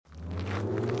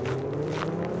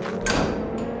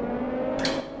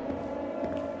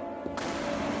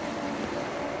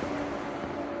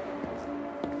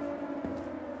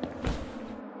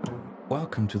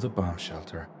welcome to the Bomb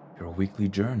Shelter, your weekly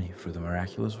journey through the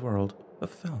miraculous world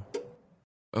of film.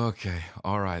 Okay,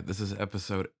 all right. This is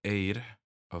episode 8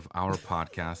 of our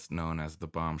podcast known as the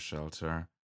Bomb Shelter.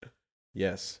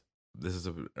 Yes. This is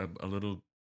a little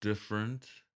different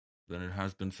than it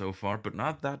has been so far, but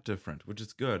not that different, which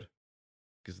is good,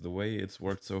 because the way it's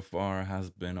worked so far has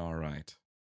been all right.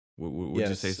 Would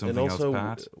you say something else,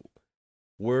 Pat?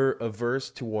 We're averse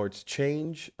towards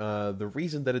change. The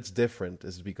reason that it's different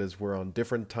is because we're on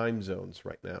different time zones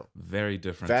right now. Very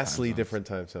different. Vastly different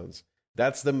time zones.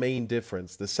 That's the main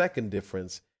difference. The second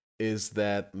difference is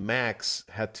that Max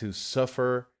had to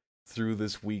suffer through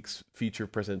this week's feature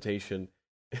presentation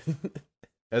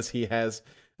as he has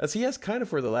kind of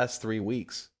for the last 3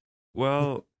 weeks.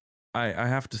 Well, I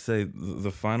have to say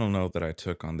the final note that I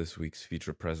took on this week's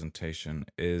feature presentation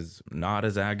is not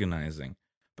as agonizing,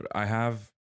 but I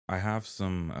have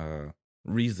some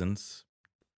reasons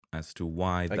as to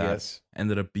why that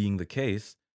ended up being the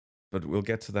case. But we'll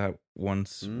get to that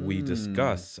once we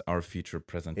discuss our feature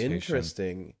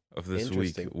presentation of this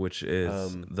week, which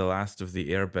is The Last of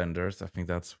the Airbenders. I think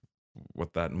that's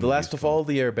what that movie is The Last of called. All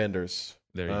the Airbenders.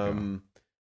 There you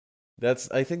go.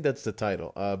 I think that's the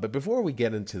title. But before we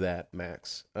get into that,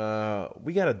 Max,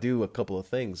 we got to do a couple of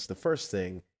things. The first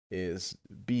thing is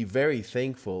be very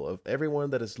thankful of everyone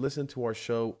that has listened to our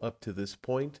show up to this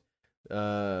point.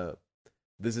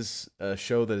 This is a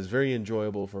show that is very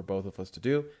enjoyable for both of us to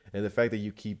do. And the fact that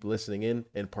you keep listening in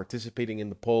and participating in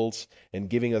the polls and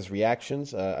giving us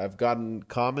reactions. I've gotten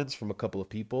comments from a couple of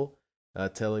people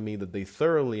telling me that they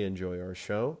thoroughly enjoy our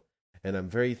show. And I'm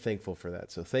very thankful for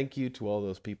that. So thank you to all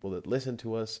those people that listen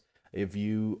to us. If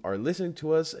you are listening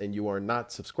to us and you are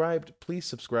not subscribed, please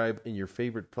subscribe in your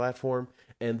favorite platform.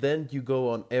 And then you go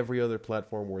on every other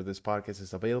platform where this podcast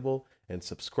is available and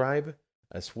subscribe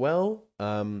as well.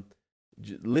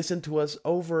 Listen to us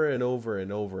over and over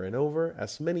and over and over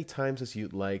as many times as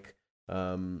you'd like.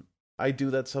 I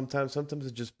do that sometimes. Sometimes I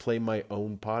just play my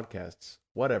own podcasts.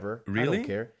 Whatever. Really? I don't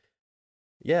care.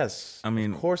 Yes. I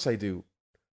mean, of course I do.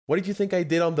 What did you think I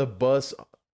did on the bus?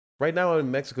 Right now I'm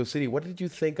in Mexico City. What did you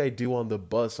think I do on the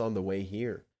bus on the way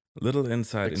here? Little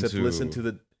insight Except into listen to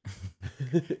the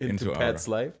into Pat's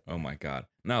life. Oh my God!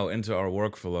 No, into our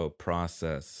workflow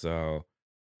process. So,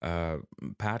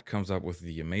 Pat comes up with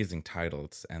the amazing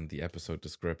titles and the episode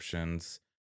descriptions,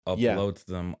 uploads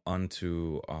them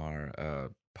onto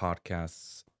our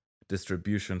podcast's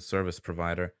distribution service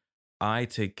provider. I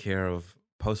take care of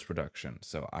post-production,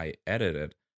 so I edit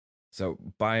it. So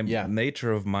by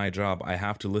nature of my job, I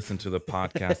have to listen to the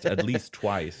podcast at least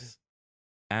twice.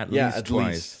 At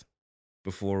least.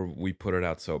 Before we put it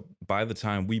out. So by the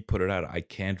time we put it out, I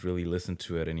can't really listen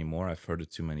to it anymore. I've heard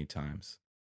it too many times.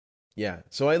 Yeah,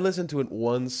 so I listened to it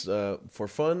once for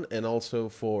fun and also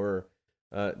for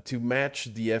to match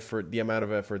the amount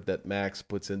of effort that Max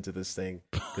puts into this thing,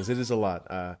 because it is a lot.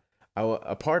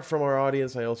 Apart from our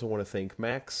audience, I also want to thank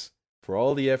Max for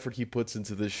all the effort he puts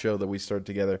into this show that we start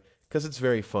together, because it's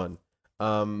very fun.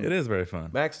 It is very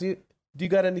fun. Max, do you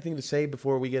got anything to say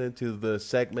before we get into the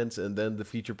segments and then the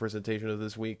feature presentation of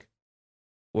this week?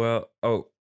 Well,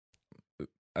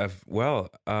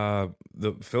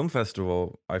 the film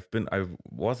festival. I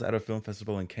was at a film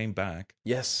festival and came back.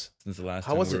 Yes. Since the last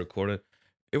time we recorded,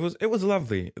 it was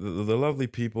lovely. The lovely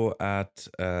people at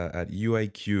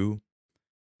UAQ,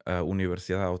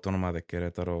 Universidad Autónoma de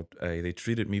Querétaro. They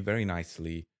treated me very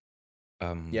nicely.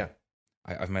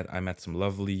 I met some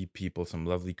lovely people, some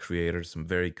lovely creators, some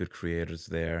very good creators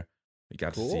there. We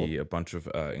got to see a bunch of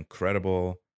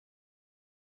incredible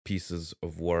pieces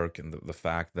of work, and the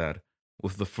fact that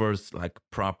with the first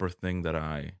proper thing that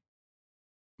I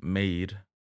made,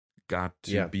 got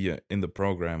to be in the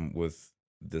program with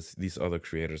these other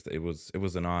creators. It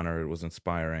was an honor. It was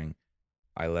inspiring.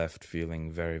 I left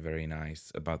feeling very, very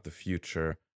nice about the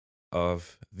future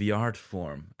of the art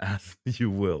form, as you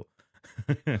will.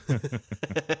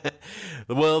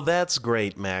 Well, that's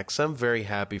great, Max. I'm very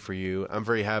happy for you. I'm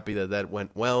very happy that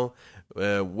went well.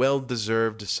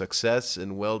 Well-deserved success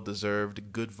and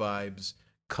well-deserved good vibes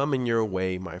coming your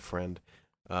way, my friend.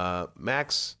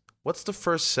 Max, what's the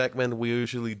first segment we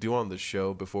usually do on the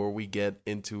show before we get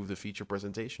into the feature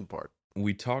presentation part?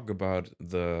 We talk about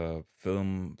the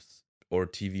films or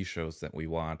TV shows that we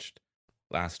watched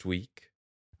last week.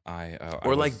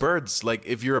 Like birds. Like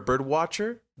if you're a bird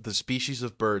watcher, the species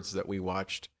of birds that we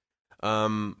watched.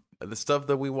 The stuff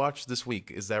that we watched this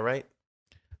week. Is that right?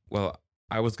 Well,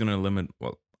 I would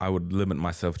limit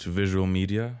myself to visual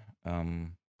media.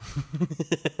 I'm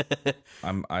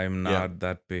not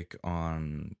that big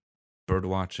on bird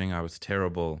watching. I was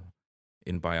terrible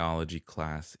in biology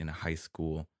class in high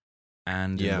school.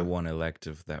 and in the Yeah. one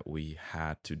elective that we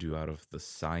had to do out of the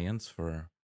science for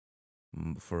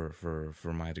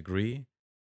my degree.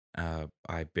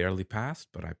 I barely passed,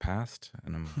 but I passed,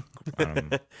 and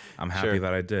I'm happy Sure.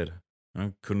 that I did.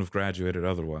 I couldn't have graduated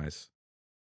otherwise.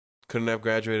 Couldn't have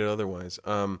graduated otherwise.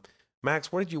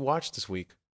 Max, what did you watch this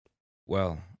week?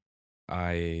 Well,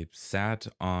 I sat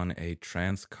on a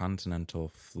transcontinental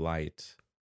flight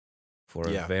for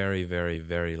a Yeah. very, very,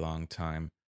 very long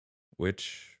time,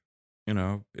 which,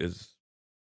 is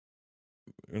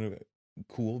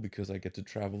cool because I get to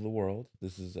travel the world.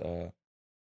 This is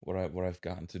what I've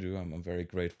gotten to do. I'm very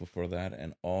grateful for that,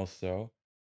 and also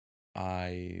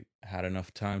I had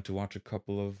enough time to watch a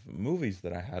couple of movies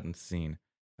that I hadn't seen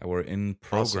that were in Awesome.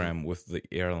 program with the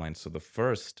airline. So the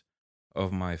first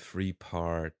of my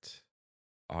 3-part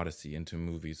odyssey into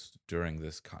movies during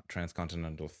this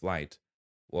transcontinental flight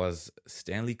was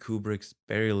Stanley Kubrick's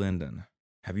Barry Lyndon.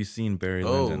 Have you seen Barry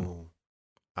Lyndon? Oh,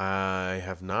 I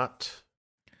have not.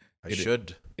 I It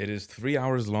should. it is 3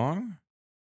 hours long.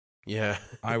 Yeah.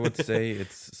 I would say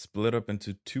it's split up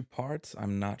into 2 parts.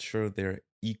 I'm not sure they're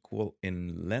equal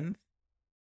in length,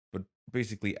 but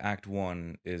basically Act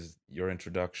 1 is your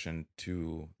introduction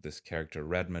to this character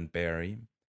Redmond Barry,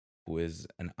 who is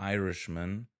an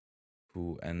Irishman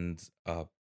who ends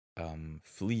up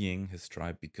fleeing his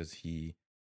tribe because he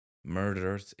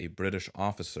murders a British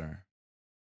officer,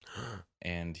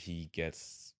 and he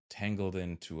gets tangled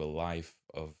into a life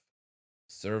of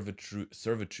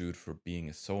servitude for being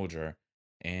a soldier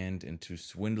and into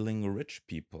swindling rich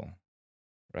people.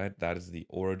 Right? That is the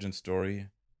origin story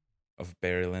of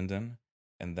Barry Lyndon.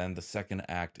 And then the second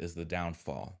act is the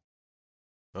downfall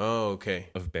Oh, okay.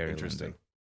 of Barry Interesting. Lyndon.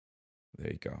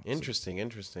 There you go. Interesting.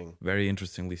 Interesting. Very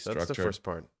interestingly structured. That's the first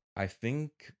part. I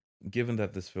think, given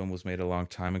that this film was made a long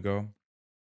time ago,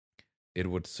 it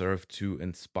would serve to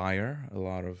inspire a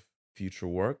lot of future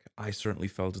work. I certainly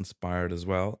felt inspired as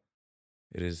well.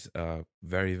 It is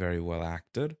very, very well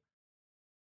acted.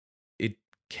 It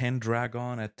can drag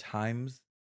on at times,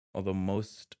 although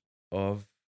most of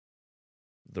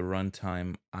the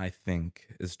runtime, I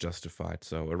think, is justified.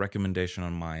 So, a recommendation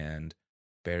on my end,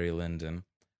 Barry Lyndon.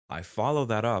 I follow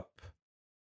that up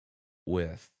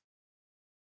with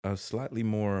a slightly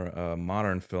more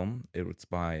modern film. It's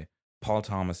by Paul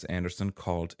Thomas Anderson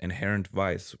called Inherent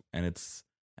Vice, and it's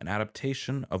an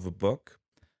adaptation of a book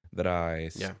that I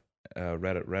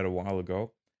read a while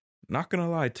ago. Not gonna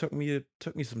lie, it took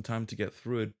me some time to get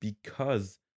through it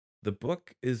because the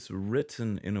book is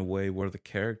written in a way where the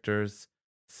characters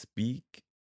speak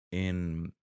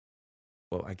in,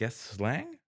 well, I guess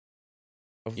slang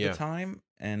of the time,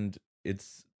 and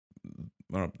it's,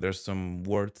 well, there's some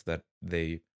words that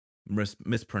they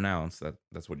mispronounce.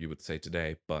 That's what you would say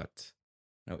today, but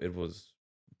it was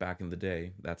back in the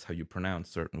day. That's how you pronounce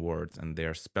certain words, and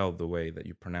they're spelled the way that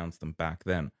you pronounce them back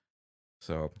then.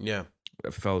 So yeah,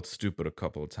 I felt stupid a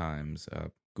couple of times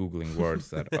googling words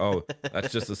that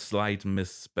that's just a slight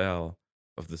misspell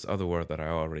of this other word that I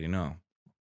already know.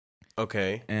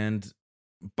 Okay. And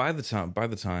by the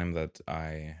time that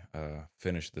I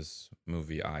finished this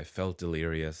movie, I felt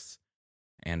delirious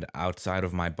and outside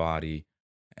of my body,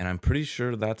 and I'm pretty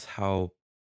sure that's how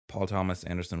Paul Thomas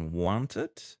Anderson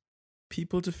wanted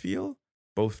people to feel,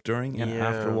 both during and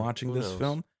after watching this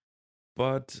film.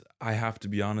 But I have to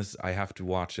be honest, I have to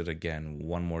watch it again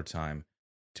one more time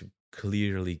to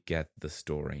clearly get the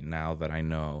story now that I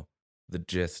know the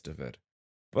gist of it.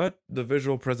 But the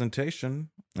visual presentation,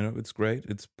 it's great.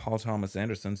 It's Paul Thomas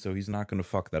Anderson, so he's not going to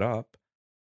fuck that up.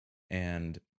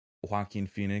 And Joaquin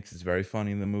Phoenix is very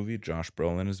funny in the movie. Josh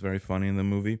Brolin is very funny in the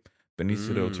movie.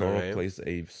 Benicio del Toro plays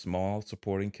a small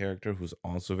supporting character who's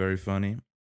also very funny.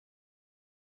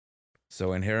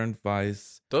 So Inherent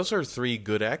Vice. Those are 3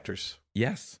 good actors.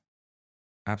 Yes,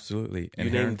 absolutely. You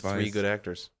named 3 good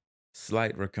actors.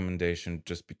 Slight recommendation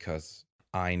just because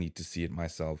I need to see it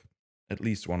myself at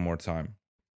least one more time.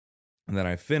 And then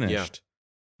I finished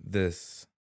this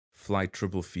flight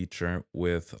triple feature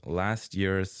with last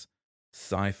year's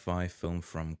sci-fi film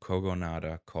from Kogo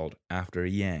Nada called After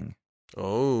Yang.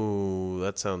 Oh,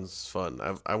 that sounds fun.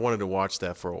 I wanted to watch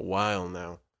that for a while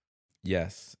now.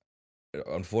 Yes.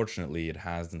 Unfortunately, it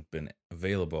hasn't been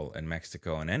available in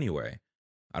Mexico in any way.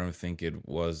 I don't think it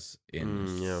was in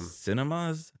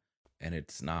cinemas, and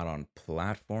it's not on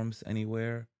platforms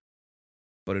anywhere.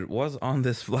 But it was on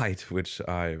this flight, which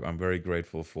I'm very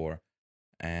grateful for.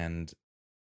 And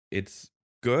it's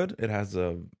good. It has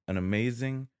an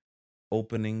amazing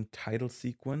opening title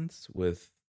sequence with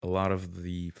a lot of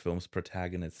the film's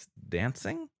protagonists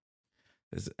dancing.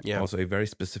 There's also a very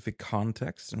specific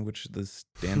context in which this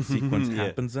dance sequence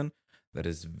happens in that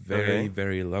is very,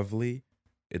 very lovely.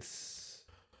 It's,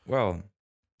 well,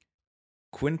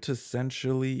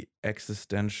 quintessentially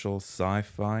existential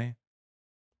sci-fi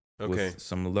with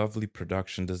some lovely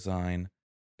production design,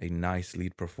 a nice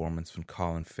lead performance from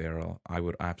Colin Farrell. I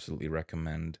would absolutely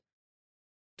recommend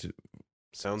to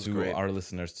great. our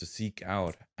listeners to seek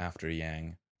out After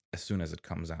Yang as soon as it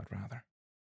comes out, rather.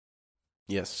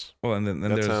 Yes. Well, and then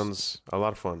that sounds a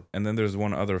lot of fun. And then there's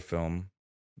one other film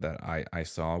that I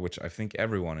saw, which I think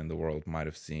everyone in the world might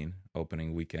have seen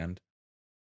opening weekend.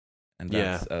 And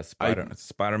that's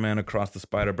Spider-Man Across the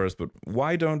Spider-Verse. But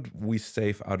why don't we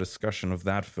save our discussion of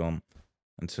that film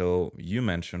until you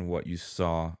mention what you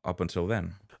saw up until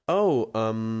then?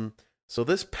 So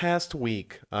this past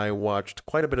week, I watched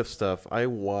quite a bit of stuff. I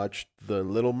watched the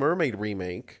Little Mermaid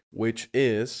remake, which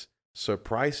is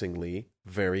surprisingly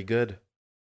very good.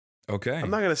 Okay. I'm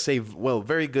not going to say, well,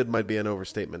 very good might be an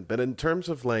overstatement, but in terms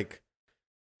of like,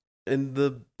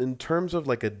 in terms of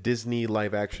like a Disney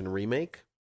live action remake,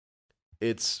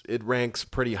 it ranks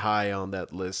pretty high on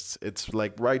that list. It's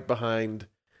like right behind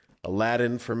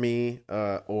Aladdin for me,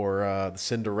 or the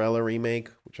Cinderella remake,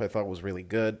 which I thought was really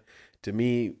good. To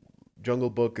me, Jungle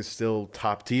Book is still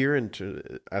top tier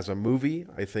as a movie.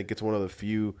 I think it's one of the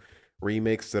few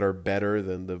remakes that are better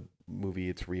than the movie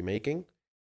it's remaking.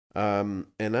 And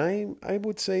I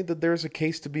would say that there's a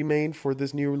case to be made for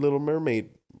this new Little Mermaid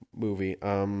movie.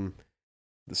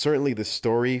 Certainly the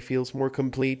story feels more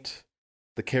complete.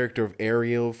 The character of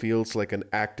Ariel feels like an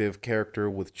active character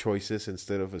with choices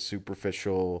instead of a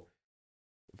superficial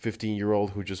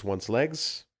 15-year-old who just wants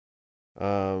legs.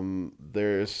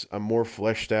 There's a more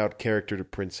fleshed out character to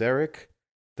Prince Eric.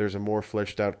 There's a more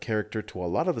fleshed out character to a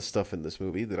lot of the stuff in this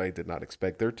movie that I did not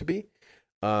expect there to be.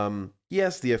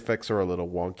 Yes, the effects are a little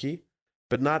wonky,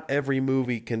 but not every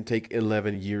movie can take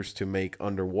 11 years to make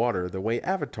underwater the way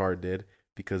Avatar did,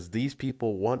 because these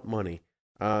people want money.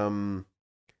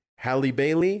 Halle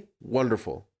Bailey,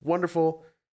 wonderful.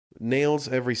 Nails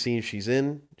every scene she's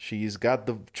in. She's got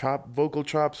the vocal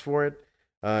chops for it.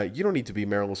 You don't need to be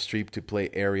Meryl Streep to play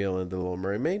Ariel in The Little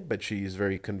Mermaid, but she's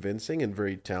very convincing and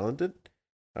very talented.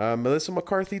 Melissa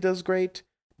McCarthy does great.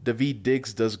 Daveed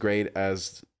Diggs does great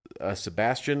as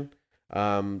Sebastian.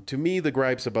 To me, the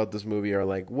gripes about this movie are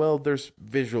like, well, there's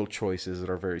visual choices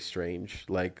that are very strange.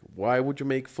 Like, why would you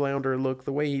make Flounder look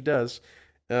the way he does?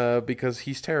 Because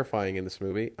he's terrifying in this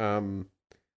movie. But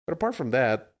apart from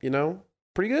that,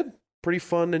 pretty good. Pretty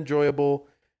fun, enjoyable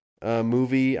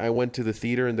movie. I went to the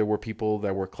theater and there were people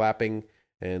that were clapping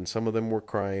and some of them were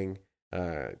crying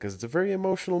because it's a very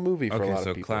emotional movie for a lot of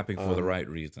people. Okay, so clapping for the right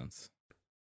reasons.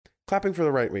 Clapping for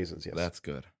the right reasons, yes. That's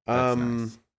good. That's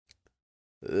nice.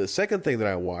 The second thing that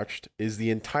I watched is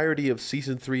the entirety of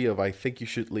season 3 of I Think You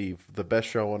Should Leave, the best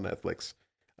show on Netflix.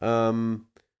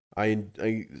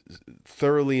 I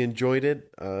thoroughly enjoyed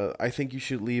it. I Think You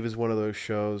Should Leave is one of those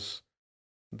shows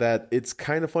that it's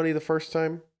kind of funny the first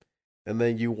time, and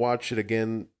then you watch it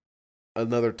again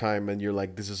another time, and you're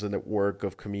like, this is a work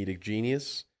of comedic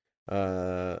genius.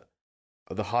 The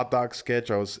hot dog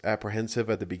sketch, I was apprehensive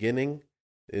at the beginning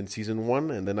in season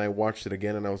 1, and then I watched it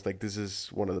again, and I was like, this is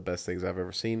one of the best things I've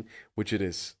ever seen, which it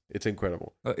is. It's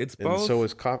incredible. It's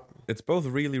both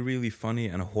really, really funny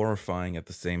and horrifying at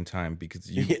the same time, because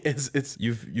it's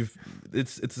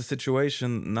a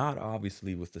situation, not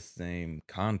obviously with the same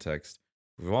context.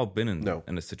 We've all been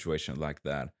in a situation like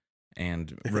that,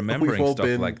 and remembering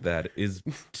stuff like that is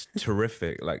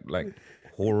terrific. Like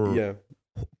horror,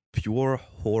 pure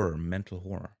horror, mental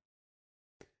horror.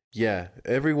 Yeah,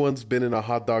 everyone's been in a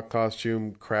hot dog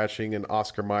costume crashing an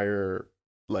Oscar Mayer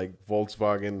like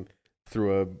Volkswagen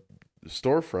through a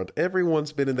storefront.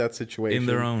 Everyone's been in that situation in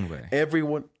their own way.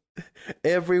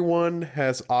 Everyone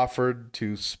has offered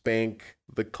to spank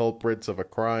the culprits of a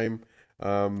crime.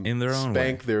 In their own way.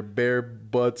 Spank their bare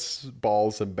butts,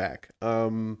 balls, and back.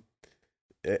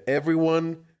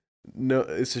 Everyone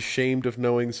is ashamed of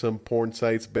knowing some porn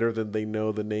sites better than they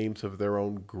know the names of their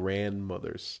own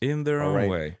grandmothers. In their own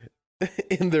way.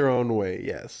 In their own way,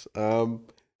 yes.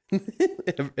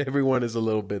 Everyone is a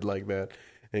little bit like that.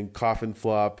 And Coffin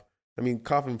Flop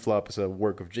is a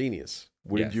work of genius.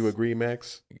 Would you agree,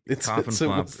 Max? Coffin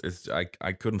Flop is.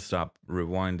 I couldn't stop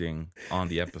rewinding on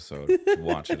the episode to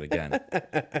watch it again.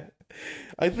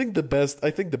 I think the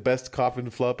best Coffin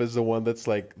Flop is the one that's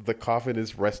like the coffin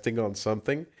is resting on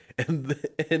something, and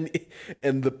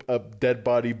the dead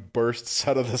body bursts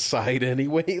out of the side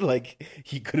anyway. Like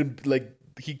he couldn't, like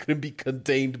couldn't be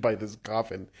contained by this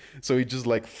coffin, so he just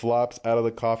like flops out of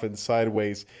the coffin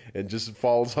sideways and just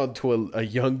falls onto a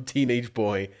young teenage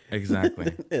boy.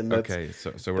 Exactly. And Okay,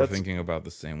 so we're thinking about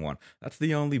the same one. That's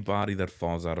the only body that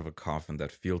falls out of a coffin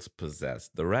that feels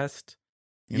possessed. The rest,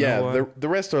 you know what? the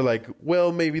rest are like,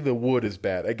 well, maybe the wood is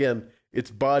bad. Again, it's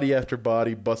body after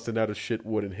body busting out of shit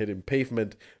wood and hitting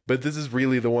pavement. But this is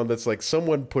really the one that's like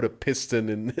someone put a piston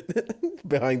in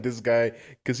behind this guy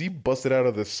because he busted out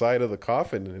of the side of the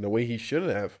coffin in a way he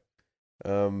shouldn't have.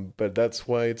 But that's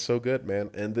why it's so good,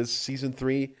 man. And this season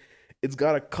 3, it's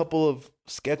got a couple of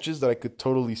sketches that I could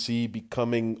totally see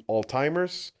becoming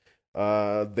all-timers.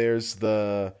 There's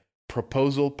the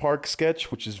proposal park sketch,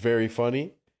 which is very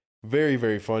funny. Very,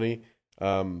 very funny.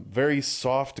 Very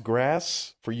soft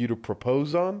grass for you to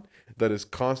propose on that is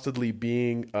constantly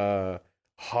being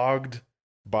hogged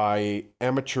by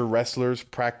amateur wrestlers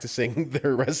practicing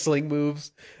their wrestling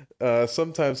moves,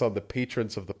 sometimes on the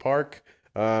patrons of the park.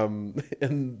 And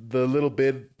the little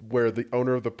bit where the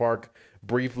owner of the park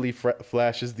briefly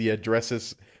flashes the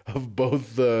addresses of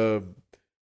both the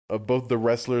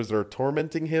wrestlers that are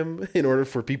tormenting him in order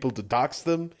for people to dox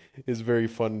them is very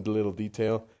fun little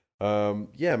detail.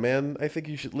 Yeah, man, I think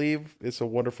you should leave. It's a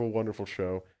wonderful, wonderful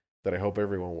show that I hope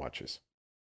everyone watches.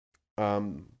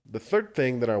 The third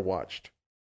thing that I watched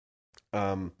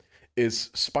is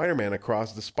Spider-Man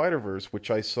Across the Spider-Verse, which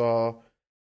I saw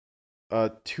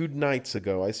 2 nights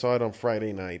ago. I saw it on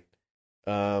Friday night,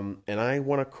 and I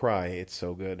want to cry. It's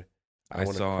so good. I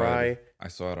want to cry. I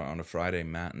saw it on a Friday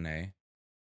matinee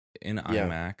in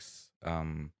IMAX.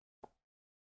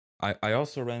 I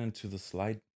also ran into the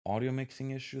slight audio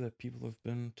mixing issue that people have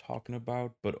been talking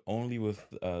about, but only with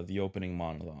the opening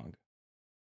monologue.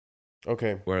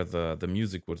 Okay. Where the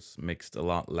music was mixed a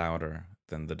lot louder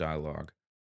than the dialogue.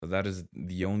 So that is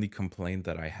the only complaint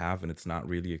that I have, and it's not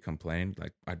really a complaint.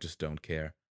 Like, I just don't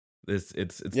care. It's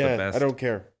the best. I don't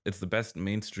care. It's the best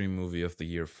mainstream movie of the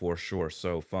year for sure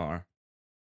so far.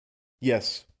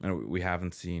 Yes. And we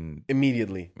haven't seen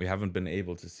immediately. We haven't been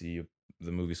able to see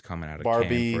the movies coming out of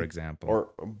Barbie, Cannes, for example, or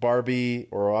Barbie,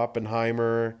 or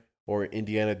Oppenheimer, or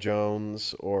Indiana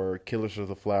Jones, or Killers of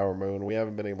the Flower Moon. We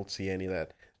haven't been able to see any of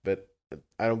that, but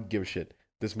I don't give a shit.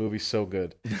 This movie's so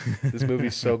good. This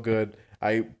movie's so good.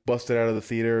 I busted out of the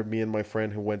theater. Me and my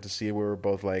friend who went to see it, we were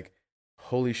both like,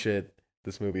 "Holy shit,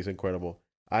 this movie is incredible."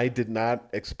 I did not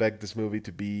expect this movie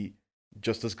to be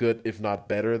just as good, if not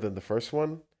better, than the first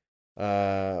one.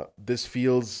 This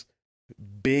feels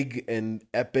big and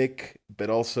epic, but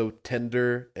also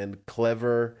tender and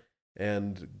clever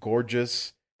and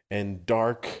gorgeous and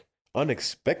dark,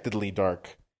 unexpectedly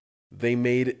dark. They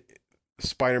made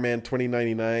Spider-Man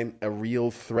 2099 a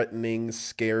real threatening,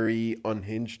 scary,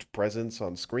 unhinged presence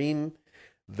on screen.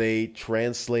 They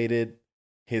translated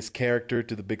his character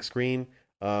to the big screen.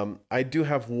 I do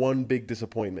have one big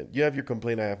disappointment. You have your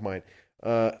complaint, I have mine.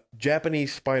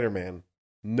 Japanese Spider-Man,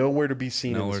 nowhere to be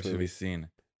seen. Nowhere to be seen.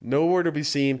 Nowhere to be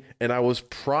seen, and I was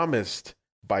promised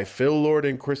by Phil Lord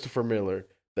and Christopher Miller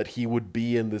that he would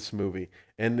be in this movie.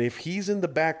 And if he's in the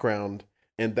background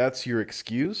and that's your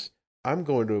excuse, I'm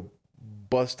going to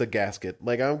bust a gasket.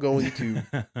 Like I'm going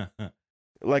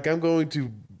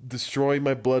to destroy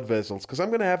my blood vessels because I'm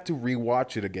going to have to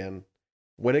rewatch it again.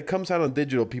 When it comes out on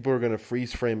digital, people are going to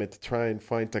freeze frame it to try and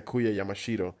find Takuya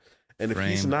Yamashiro. And frame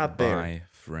if he's not there, by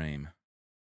frame.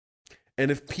 And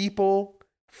if people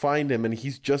find him and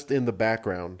he's just in the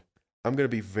background, I'm going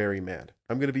to be very mad.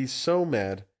 I'm going to be so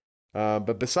mad.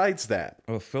 But besides that...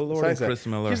 Well, Phil Lord and Chris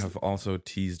Miller have also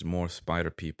teased more spider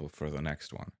people for the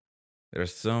next one. There are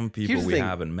some people we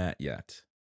haven't met yet.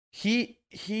 Phil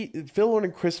Lord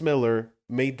and Chris Miller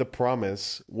made the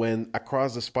promise when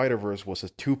Across the Spider-Verse was a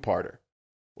 2-parter.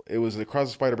 It was Across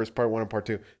the Spider-Verse Part 1 and Part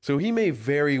 2. So he may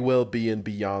very well be in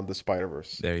Beyond the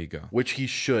Spider-Verse. There you go. Which he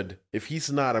should. If he's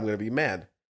not, I'm going to be mad.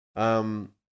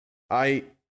 I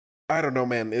don't know,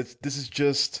 man. This is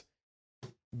just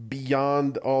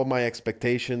beyond all my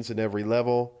expectations in every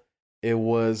level. It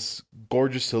was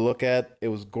gorgeous to look at. It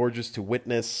was gorgeous to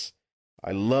witness.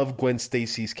 I love Gwen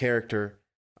Stacy's character.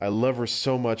 I love her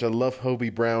so much. I love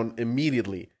Hobie Brown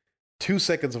immediately. 2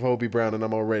 seconds of Hobie Brown and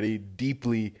I'm already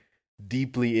deeply,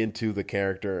 deeply into the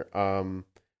character.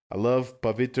 I love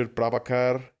Pavitr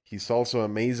Prabhakar. He's also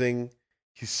amazing.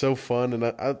 He's so fun, and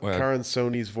Karan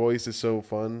Sony's voice is so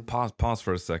fun. Pause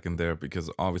for a second there, because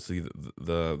obviously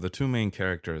the two main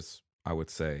characters, I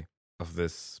would say, of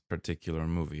this particular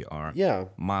movie are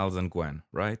Miles and Gwen,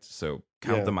 right? So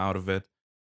count them out of it.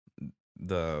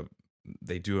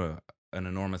 They do an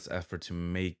enormous effort to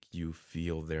make you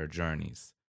feel their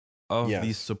journeys. Of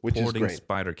the supporting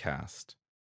Spider cast,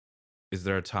 Is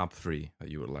there a top 3 that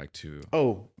you would like to?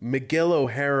 Oh, Miguel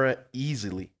O'Hara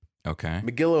easily. Okay.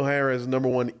 Miguel O'Hara is number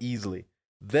 1 easily.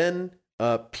 Then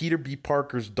Peter B.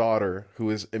 Parker's daughter, who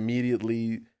is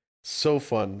immediately so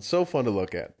fun to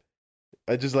look at.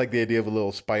 I just like the idea of a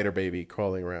little spider baby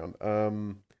crawling around.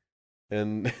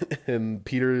 And and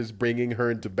Peter is bringing her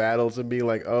into battles and being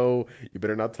like, "Oh, you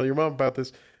better not tell your mom about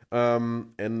this."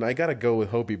 And I gotta go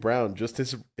with Hobie Brown. Just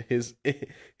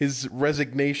his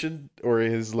resignation, or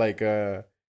his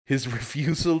his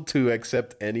refusal to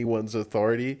accept anyone's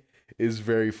authority is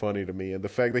very funny to me. And the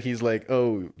fact that he's like,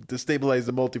 "Oh, destabilize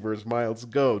the multiverse, Miles.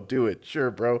 Go do it.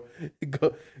 Sure, bro.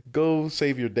 Go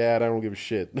save your dad. I don't give a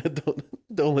shit.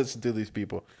 don't listen to these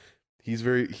people." He's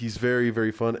very,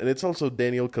 very fun, and it's also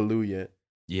Daniel Kaluuya.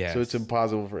 Yeah. So it's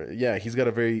impossible for. Yeah, he's got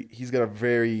a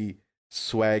very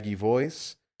swaggy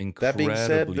voice. Incredibly that being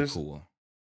said, there's cool.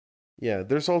 Yeah,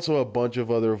 there's also a bunch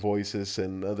of other voices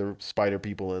and other spider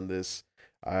people in this.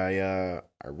 I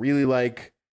really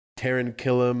like Taron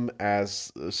Killam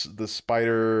as the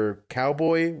spider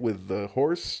cowboy with the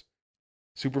horse.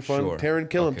 Super fun. Sure. Taron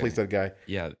Killam plays that guy.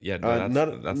 Yeah.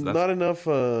 That's not enough.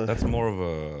 That's more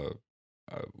of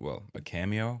a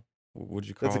cameo. Would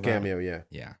you call that's a that? cameo? Yeah.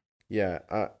 Yeah. Yeah,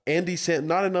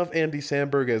 not enough Andy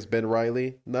Samberg as Ben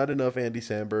Reilly. Not enough Andy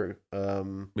Samberg.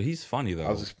 But he's funny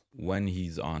though when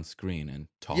he's on screen and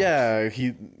talks. Yeah,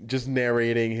 he just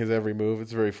narrating his every move.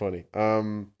 It's very funny.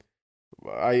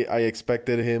 I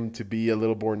expected him to be a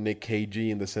little more Nick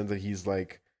Cagey in the sense that he's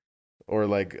like, or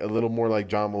like a little more like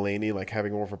John Mulaney, like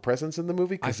having more of a presence in the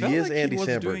movie because he is Andy Samberg.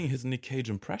 He was doing his Nick Cage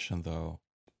impression though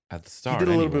at the start. He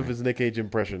did a little bit of his Nick Cage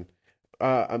impression.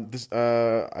 I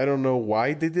don't know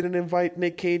why they didn't invite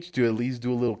Nick Cage to at least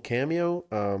do a little cameo.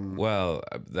 Well,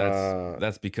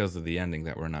 that's because of the ending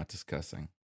that we're not discussing.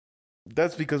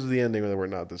 That's because of the ending that we're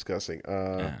not discussing.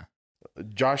 Yeah.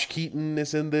 Josh Keaton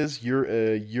is in this.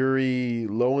 Yuri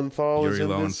Lowenthal is in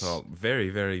this. Very,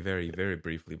 very, very, very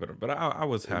briefly, but I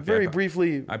was happy. Very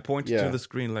briefly. I pointed to the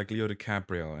screen like Leo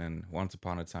DiCaprio in Once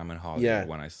Upon a Time in Hollywood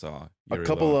when I saw Yuri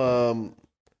Lowenthal.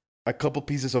 A couple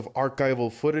pieces of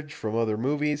archival footage from other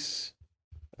movies.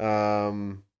 A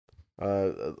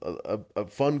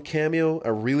fun cameo,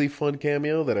 a really fun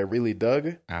cameo that I really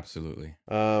dug. Absolutely.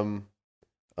 A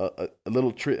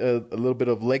little bit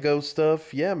of Lego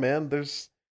stuff. Yeah, man. There's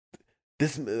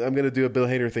this. I'm gonna do a Bill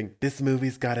Hader thing. This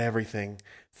movie's got everything: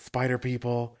 spider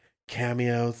people,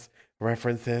 cameos,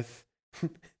 references,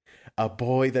 a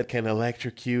boy that can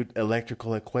electrocute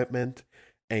electrical equipment,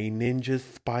 a ninja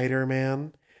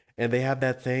Spider-Man. And they have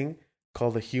that thing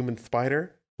called a human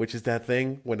spider, which is that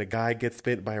thing when a guy gets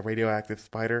bit by a radioactive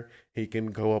spider, he can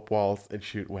go up walls and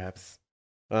shoot webs.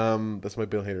 That's my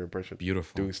Bill Hader impression.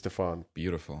 Beautiful. Doing Stefan.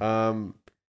 Beautiful.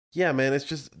 Yeah, man, it's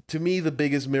just, to me, the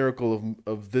biggest miracle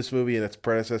of this movie and its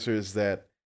predecessor is that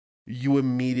you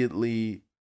immediately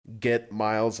get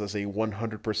Miles as a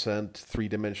 100%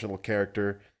 three-dimensional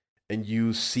character, and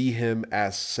you see him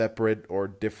as separate or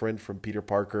different from Peter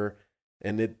Parker,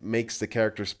 and it makes the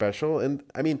character special. And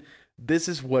I mean, this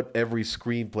is what every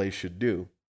screenplay should do.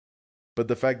 But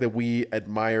the fact that we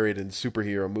admire it in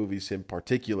superhero movies in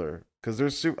particular, because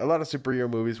there's a lot of superhero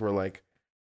movies where like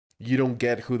you don't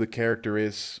get who the character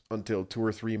is until 2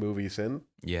 or 3 movies in.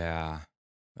 Yeah,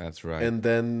 that's right. And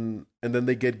then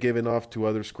they get given off to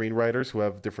other screenwriters who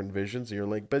have different visions, and you're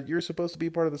like, but you're supposed to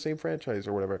be part of the same franchise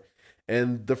or whatever.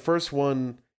 And the first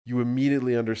one, you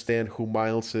immediately understand who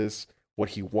Miles is, what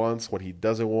he wants, what he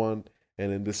doesn't want.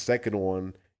 And in the second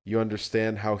one, you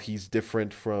understand how he's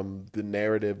different from the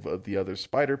narrative of the other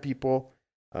spider people,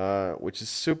 which is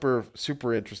super,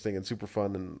 super interesting and super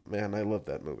fun. And man, I love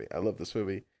that movie. I love this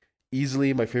movie.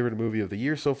 Easily my favorite movie of the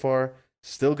year so far.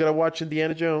 Still gotta watch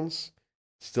Indiana Jones.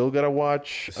 Still gotta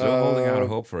watch... Still holding out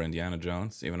hope for Indiana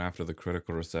Jones, even after the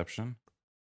critical reception.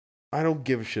 I don't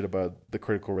give a shit about the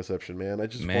critical reception, man. I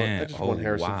just want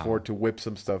Harrison Ford to whip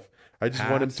some stuff. I just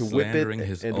want him to whip it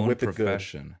his and own whip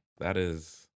profession. It good. That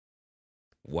is,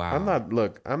 wow.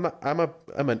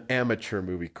 I'm an amateur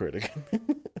movie critic.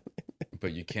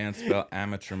 But you can't spell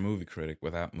amateur movie critic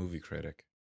without movie critic.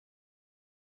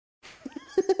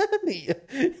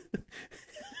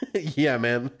 Yeah,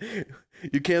 man.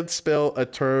 You can't spell a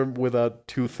term without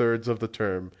 2/3 of the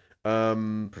term.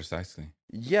 Precisely.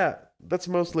 Yeah, that's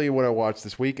mostly what I watched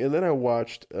this week. And then I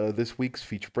watched this week's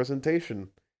feature presentation,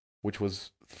 which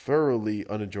was thoroughly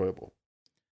unenjoyable.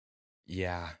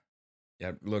 Yeah.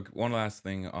 Look, one last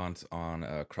thing on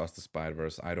Across the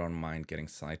Spider-Verse. I don't mind getting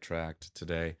sidetracked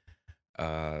today.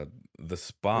 The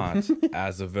Spot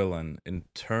as a villain, in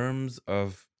terms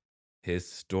of his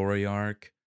story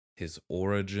arc, his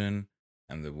origin,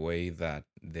 and the way that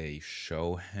they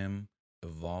show him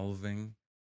evolving.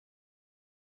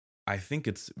 I think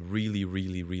it's really,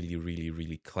 really, really, really,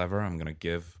 really clever. I'm gonna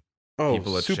give Oh,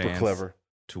 people a super chance clever.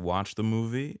 to watch the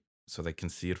movie so they can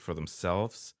see it for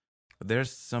themselves. But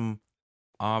there's some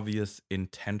obvious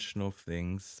intentional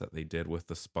things that they did with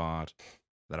the spot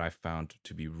that I found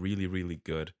to be really, really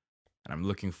good. And I'm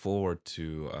looking forward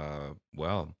to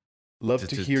Love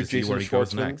to hear to see Jason where he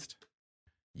goes Schwartzman. next.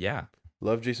 Yeah.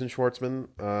 Love Jason Schwartzman.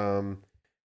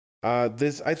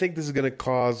 This I think this is gonna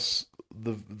cause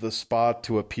the spot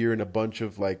to appear in a bunch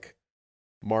of like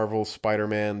Marvel,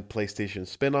 Spider-Man, PlayStation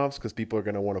spin-offs because people are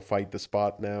gonna want to fight the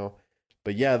spot now.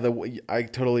 But yeah, I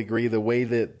totally agree. The way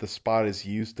that the spot is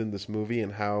used in this movie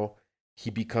and how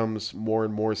he becomes more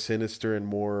and more sinister and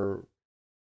more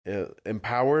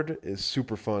empowered is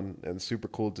super fun and super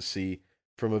cool to see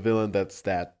from a villain that's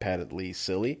that patently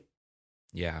silly.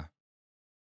 Yeah.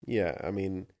 Yeah, I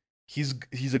mean, he's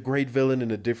a great villain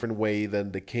in a different way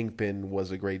than the Kingpin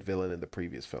was a great villain in the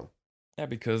previous film. Yeah,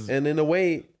 because And in a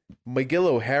way, Miguel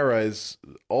O'Hara is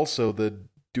also the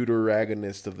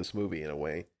deuteragonist of this movie in a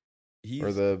way, he's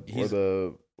or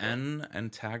the an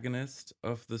antagonist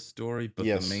of the story, but the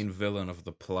yes, main villain of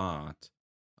the plot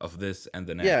of this and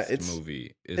the yeah, next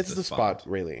movie is it's the spot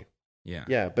really. Yeah.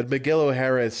 Yeah, but Miguel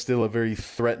O'Hara is still a very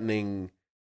threatening,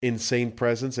 insane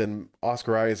presence, and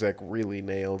Oscar Isaac really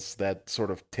nails that sort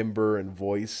of timbre and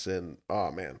voice, and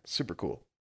oh man, super cool.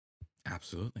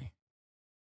 Absolutely.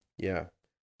 Yeah.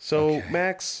 So Okay.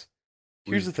 Max,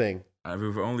 here's the thing.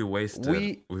 We've only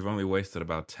wasted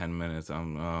about 10 minutes. Oh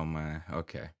man.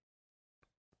 Okay.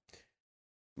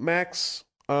 Max,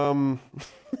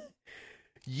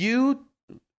 you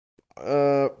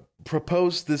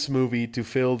proposed this movie to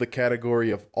fill the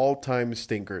category of all-time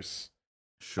stinkers.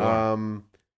 Sure.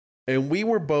 And we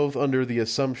were both under the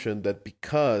assumption that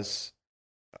because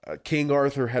King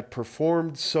Arthur had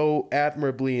performed so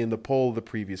admirably in the poll the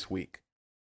previous week,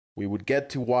 we would get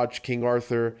to watch King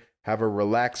Arthur, have a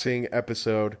relaxing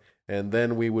episode, and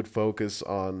then we would focus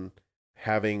on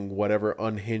having whatever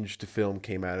unhinged film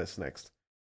came at us next.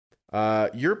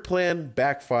 Your plan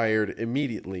backfired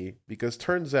immediately because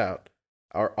turns out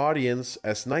our audience,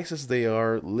 as nice as they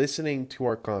are listening to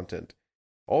our content,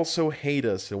 also hate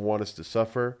us and want us to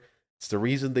suffer. It's the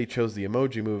reason they chose the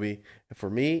Emoji Movie for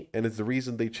me, and it's the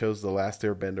reason they chose The Last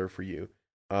Airbender for you.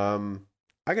 I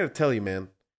gotta tell you, man,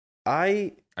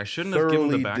 I shouldn't have given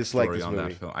the dislike this backstory on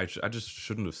movie. that film. I just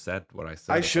shouldn't have said what I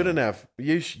said. I shouldn't have.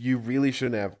 You really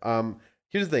shouldn't have.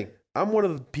 Here's the thing. I'm one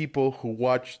of the people who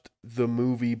watched the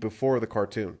movie before the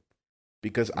cartoon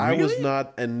because I was Really?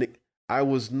 not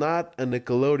a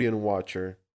Nickelodeon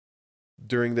watcher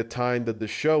during the time that the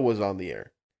show was on the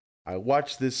air. I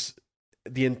watched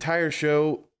the entire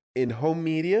show in home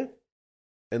media,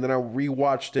 and then I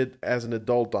rewatched it as an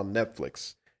adult on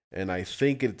Netflix. And I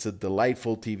think it's a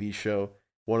delightful TV show,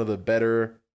 one of the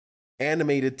better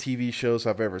animated TV shows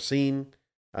I've ever seen.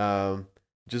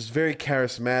 Just very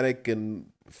charismatic and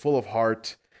full of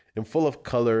heart and full of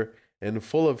color and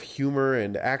full of humor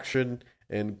and action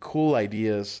and cool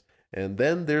ideas. And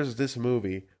then there's this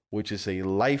movie, which is a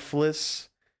lifeless,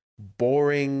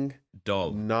 boring,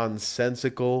 Dull.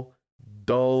 nonsensical,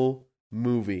 dull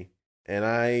movie. And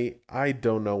I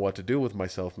don't know what to do with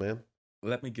myself, man.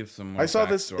 Let me give some more I saw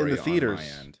this in the theaters. on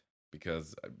my end,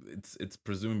 because it's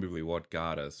presumably what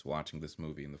got us watching this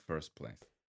movie in the first place.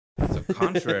 So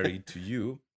contrary to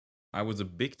you, I was a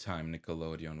big time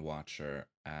Nickelodeon watcher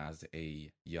as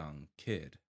a young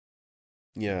kid.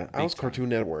 Yeah, I was Cartoon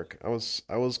Network. I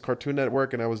was Cartoon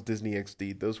Network and I was Disney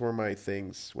XD. Those were my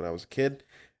things when I was a kid.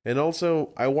 And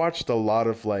also I watched a lot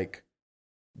of like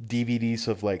DVDs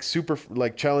of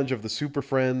like Challenge of the Super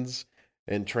Friends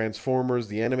and Transformers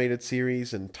the animated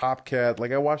series and Top Cat.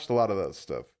 Like I watched a lot of that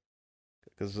stuff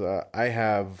because I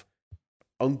have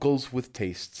uncles with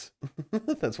tastes.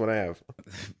 That's what I have.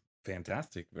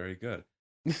 Fantastic, very good.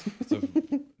 So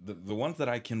the ones that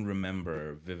I can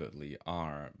remember vividly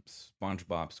are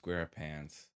SpongeBob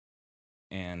SquarePants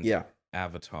and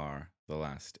Avatar: The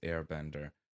Last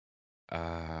Airbender.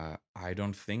 I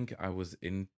don't think I was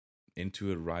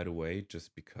into it right away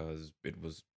just because it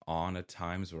was on at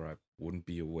times where I wouldn't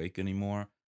be awake anymore.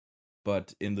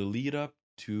 But in the lead up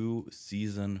to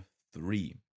season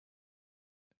 3,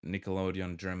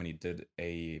 Nickelodeon Germany did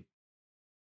a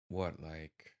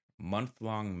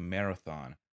month-long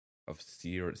marathon of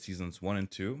seasons 1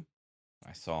 and 2.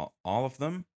 I saw all of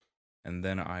them, and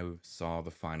then I saw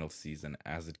the final season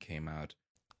as it came out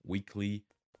weekly.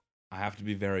 I have to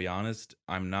be very honest,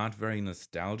 I'm not very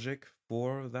nostalgic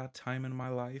for that time in my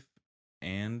life,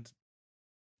 and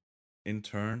in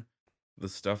turn, the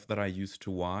stuff that I used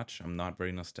to watch. I'm not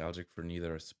very nostalgic for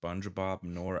neither SpongeBob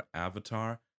nor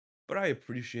Avatar, but I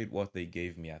appreciate what they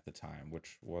gave me at the time,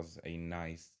 which was a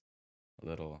nice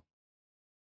little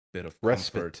bit of comfort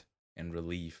Respite. and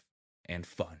relief and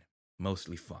fun.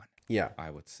 Mostly fun, Yeah, I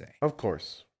would say. of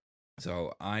course.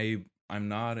 So I'm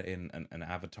not an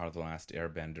Avatar The Last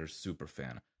Airbender super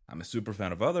fan. I'm a super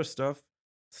fan of other stuff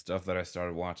that I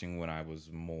started watching when I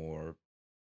was more,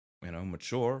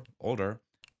 mature, older.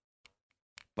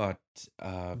 But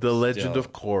The Legend still,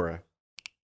 of Korra.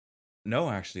 no,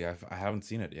 actually, I haven't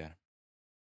seen it yet.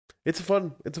 It's a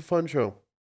fun show.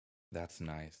 That's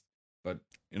nice. But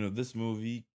this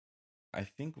movie, I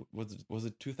think was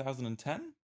it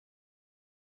 2010?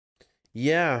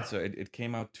 Yeah, So it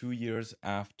came out 2 years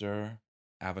after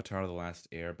Avatar: The Last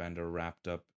Airbender wrapped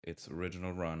up its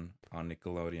original run on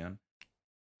Nickelodeon,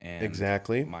 and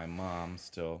exactly. my mom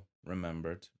still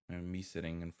remembered me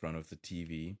sitting in front of the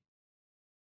TV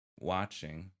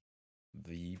watching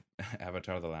the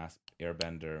Avatar: The Last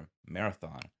Airbender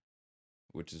marathon,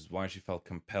 which is why she felt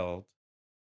compelled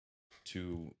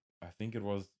to, I think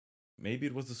maybe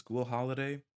it was a school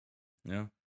holiday,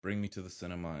 bring me to the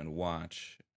cinema and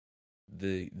watch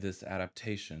this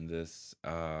adaptation, this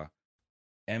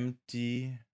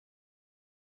empty,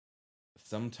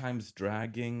 sometimes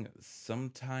dragging,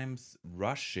 sometimes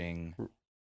rushing,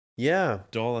 Yeah.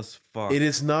 dull as fuck It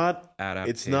is not. adaptation.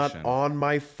 It's not on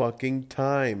my fucking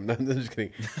time. No, I'm just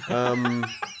kidding.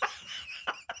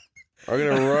 Are you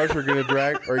gonna rush or gonna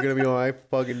drag? Or are you gonna be on my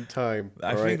fucking time?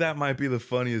 I think that might be the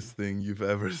funniest thing you've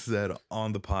ever said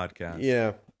on the podcast.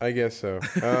 Yeah, I guess so.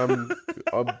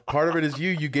 Part of it is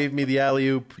you. You gave me the alley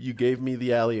oop.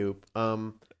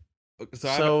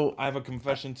 So I have a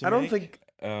confession to make. I don't think.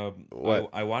 What?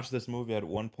 I watched this movie at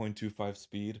 1.25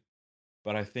 speed,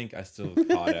 but I think I still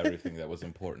caught everything that was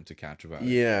important to catch about it.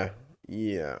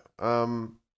 Yeah.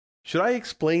 Should I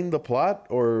explain the plot,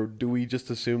 or do we just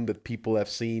assume that people have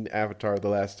seen Avatar: The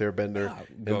Last Airbender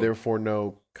and therefore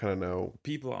know?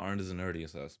 People aren't as nerdy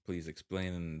as us. Please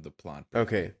explain the plot.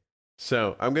 Okay,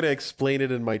 so I'm gonna explain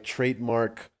it in my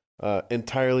trademark,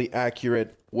 entirely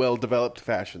accurate, well-developed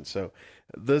fashion. So,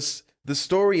 the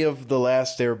story of The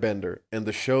Last Airbender and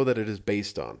the show that it is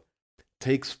based on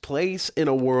takes place in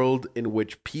a world in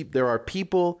which there are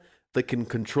people that can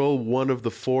control one of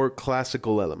the four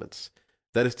classical elements.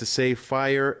 That is to say,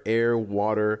 fire, air,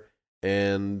 water,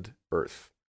 and earth,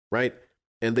 right?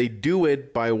 And they do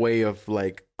it by way of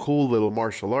like cool little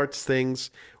martial arts things,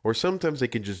 or sometimes they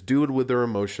can just do it with their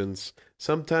emotions.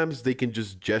 Sometimes they can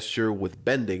just gesture with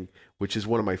bending, which is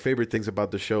one of my favorite things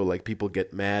about the show. Like people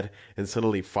get mad and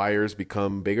suddenly fires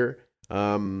become bigger.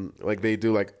 Like they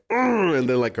do like, and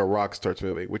then like a rock starts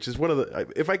moving, which is one of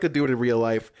the, if I could do it in real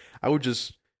life, I would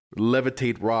just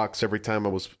levitate rocks every time I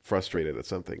was frustrated at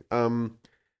something.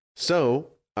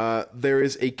 So there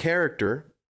is a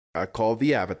character called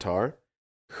the Avatar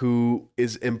who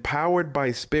is empowered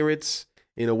by spirits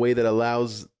in a way that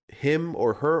allows him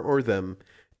or her or them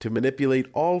to manipulate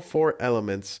all four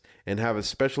elements and have a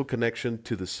special connection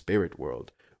to the spirit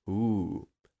world. Ooh.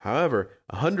 However,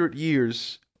 100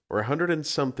 years or 100 and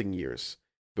something years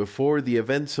before the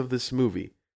events of this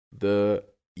movie, the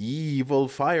evil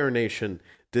Fire Nation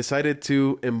decided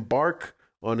to embark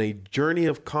on a journey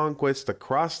of conquest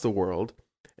across the world,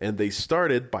 and they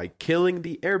started by killing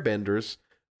the Airbenders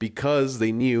because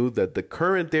they knew that the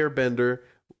current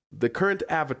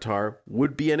Avatar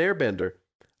would be an Airbender.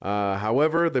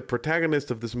 However, the protagonist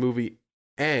of this movie,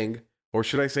 Aang, or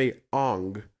should I say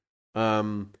Ong,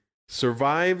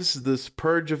 survives this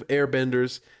purge of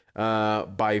Airbenders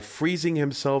by freezing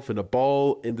himself in a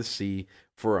ball in the sea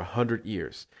for 100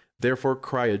 years. Therefore,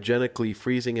 cryogenically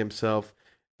freezing himself,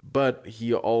 but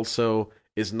he also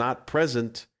is not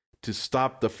present to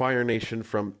stop the Fire Nation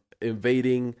from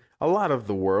invading a lot of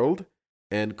the world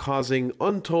and causing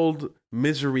untold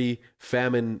misery,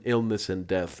 famine, illness, and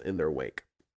death in their wake.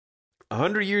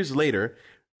 100 years later,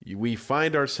 we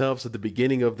find ourselves at the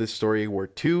beginning of this story where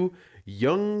two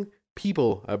young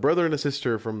people, a brother and a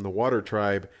sister from the Water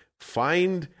Tribe,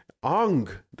 find Ong.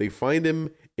 They find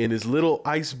him in his little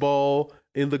ice ball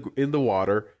in the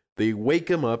water. They wake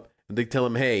him up and they tell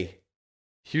him, "Hey,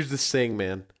 here's this thing,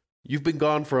 man. You've been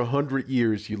gone for 100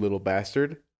 years, you little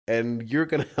bastard, and you're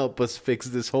gonna help us fix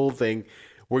this whole thing.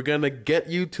 We're gonna get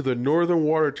you to the Northern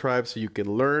Water Tribe so you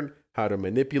can learn how to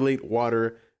manipulate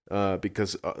water.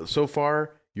 Because so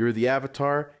far you're the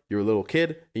Avatar, you're a little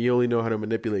kid, and you only know how to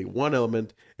manipulate one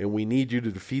element, and we need you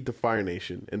to defeat the Fire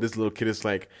Nation." And this little kid is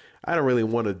like, "I don't really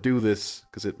want to do this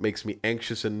because it makes me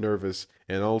anxious and nervous,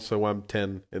 and also I'm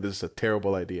 10, and this is a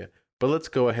terrible idea. But let's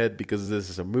go ahead because this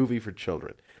is a movie for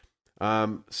children."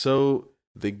 So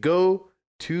They go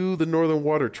to the Northern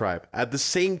Water Tribe. At the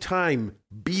same time,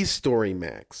 B story,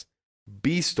 Max.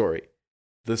 B story.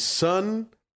 The son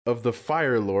of the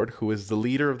Fire Lord, who is the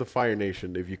leader of the Fire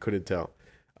Nation, if you couldn't tell.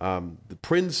 The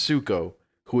Prince Zuko,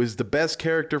 who is the best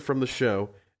character from the show,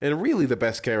 and really the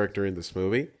best character in this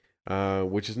movie,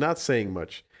 which is not saying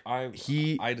much. I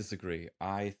disagree.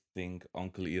 I think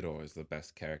Uncle Iroh is the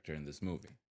best character in this movie.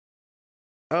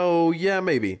 Oh, yeah,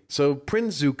 maybe. So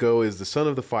Prince Zuko is the son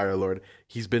of the Fire Lord.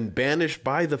 He's been banished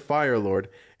by the Fire Lord,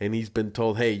 and he's been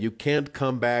told, hey, you can't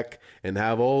come back and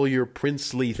have all your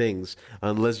princely things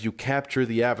unless you capture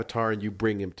the Avatar and you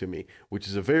bring him to me, which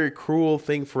is a very cruel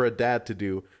thing for a dad to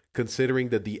do, considering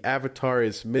that the Avatar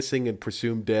is missing and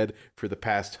presumed dead for the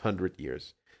past 100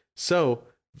 years. So,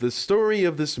 the story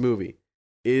of this movie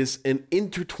is an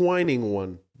intertwining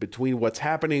one between what's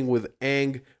happening with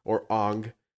Aang or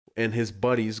Ong and his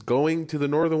buddies going to the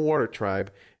Northern Water Tribe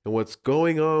and what's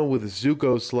going on with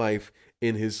Zuko's life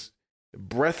in his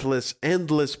breathless,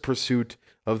 endless pursuit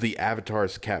of the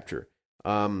Avatar's capture.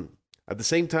 At the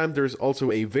same time, there's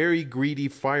also a very greedy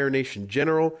Fire Nation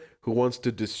general who wants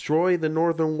to destroy the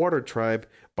Northern Water Tribe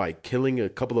by killing a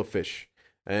couple of fish.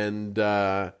 And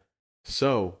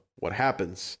so what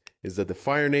happens is that the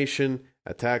Fire Nation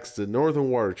attacks the Northern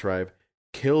Water Tribe,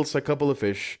 kills a couple of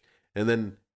fish, and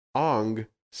then Ong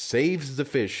saves the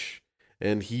fish,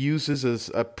 and he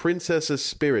uses a princess's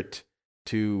spirit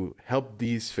to help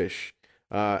these fish.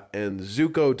 And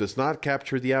Zuko does not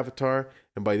capture the Avatar,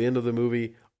 and by the end of the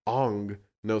movie, Ong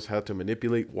knows how to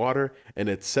manipulate water, and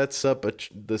it sets up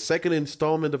the second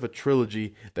installment of a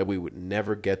trilogy that we would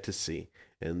never get to see.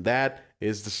 And that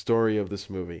is the story of this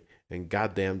movie, and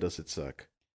goddamn does it suck.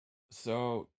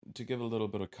 So, to give a little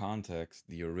bit of context,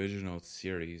 the original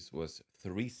series was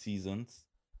 3 seasons,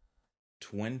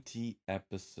 20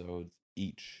 episodes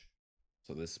each.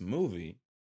 So this movie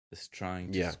is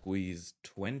trying to squeeze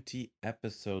 20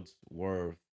 episodes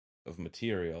worth of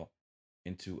material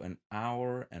into an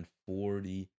hour and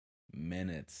 40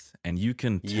 minutes. And you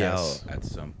can tell at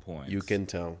some point. You can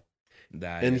tell.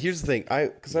 And here's the thing. I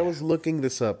was looking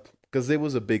this up because it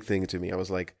was a big thing to me. I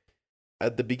was like,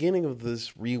 at the beginning of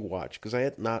this rewatch, because I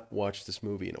had not watched this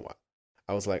movie in a while,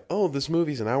 I was like, oh, this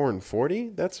movie's an hour and 40?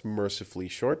 That's mercifully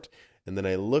short. And then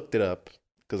I looked it up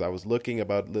because I was looking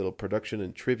about little production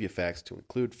and trivia facts to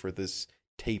include for this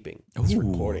taping, this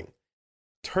recording.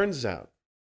 Turns out,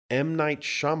 M. Night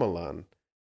Shyamalan,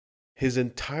 his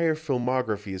entire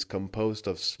filmography is composed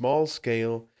of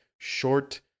small-scale,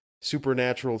 short,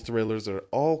 supernatural thrillers that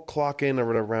all clock in at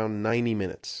around 90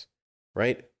 minutes,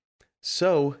 right?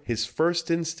 So, his first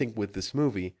instinct with this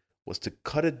movie was to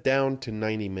cut it down to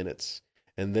 90 minutes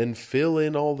and then fill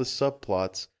in all the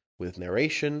subplots with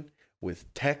narration,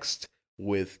 with text,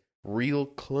 with real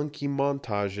clunky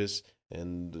montages,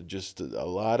 and just a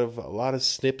lot of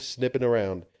snipping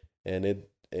around, and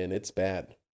it's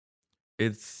bad.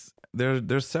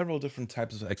 There's several different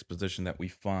types of exposition that we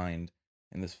find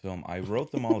in this film. I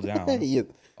wrote them all down.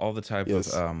 All the type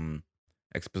of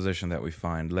exposition that we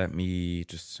find. Let me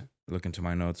just look into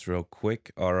my notes real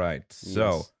quick. All right.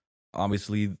 So,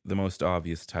 obviously the most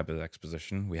obvious type of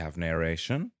exposition, we have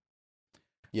narration.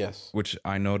 Yes. Which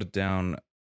I noted down.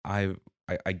 I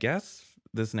guess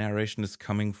this narration is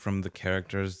coming from the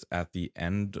characters at the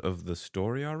end of the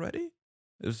story already?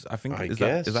 Is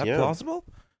that plausible?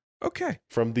 Okay.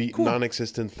 From the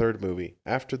non-existent third movie.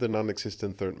 After the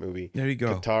non-existent third movie. There you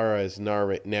go. Katara is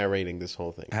narrating this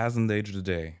whole thing. Hasn't aged a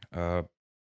day.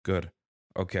 Good.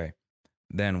 Okay.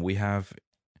 Then we have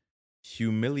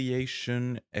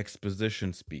humiliation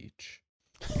exposition speech.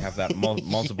 We have that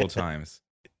multiple times.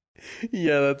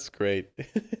 Yeah, that's great.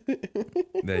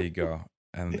 There you go.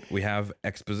 And we have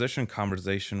exposition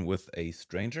conversation with a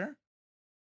stranger.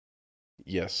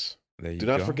 Yes. There you Do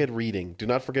not forget reading. Do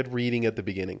not forget reading at the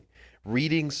beginning.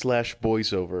 Reading /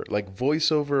 voiceover. Like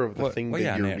voiceover of the thing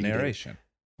that you're reading. Narration.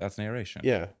 That's narration.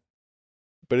 Yeah.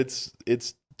 But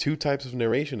it's two types of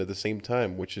narration at the same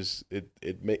time, which is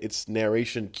it's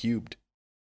narration cubed.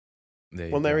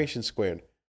 Narration squared.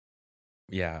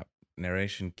 Yeah,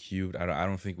 narration cubed. I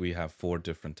don't think we have 4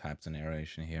 different types of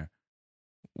narration here.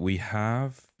 We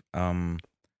have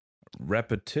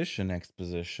repetition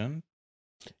exposition.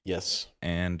 Yes.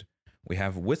 And we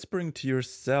have whispering to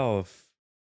yourself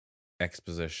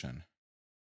exposition.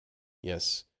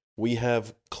 Yes. We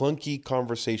have clunky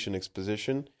conversation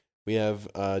exposition. We have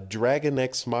Dragon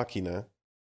Ex Machina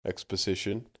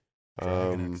exposition.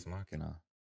 Dragon Ex Machina.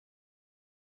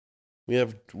 We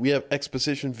have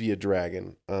exposition via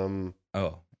dragon. Okay.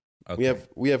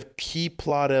 We have key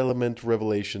plot element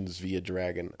revelations via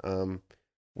dragon.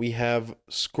 We have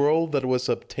scroll that was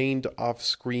obtained off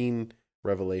screen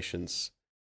revelations.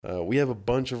 We have a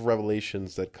bunch of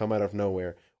revelations that come out of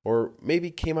nowhere, or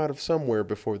maybe came out of somewhere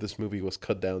before this movie was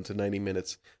cut down to 90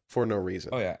 minutes for no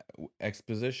reason. Oh yeah,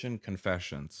 exposition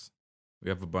confessions. We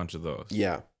have a bunch of those.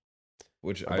 Yeah,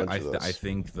 which I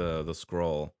think the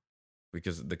scroll,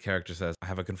 because the character says, "I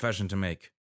have a confession to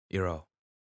make, Iro.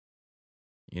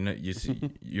 You know, you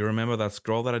see, you remember that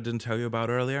scroll that I didn't tell you about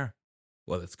earlier?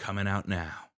 Well, it's coming out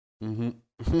now."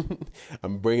 Mm-hmm.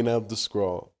 I'm bringing out the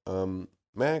scroll.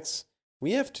 Max,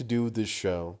 we have to do this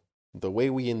show the way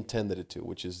we intended it to,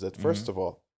 which is that first of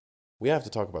all, we have to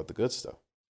talk about the good stuff.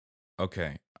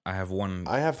 Okay, I have one.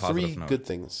 I have three note. good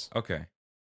things. Okay.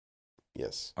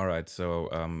 Yes. All right. So,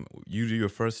 you do your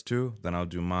first two, then I'll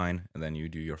do mine, and then you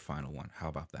do your final one. How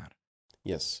about that?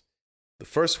 Yes. The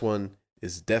first one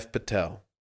is Dev Patel.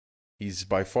 He's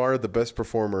by far the best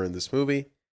performer in this movie.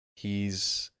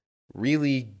 He's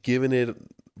really given it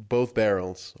both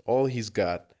barrels, all he's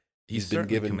got. He's been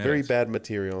given committed. Very bad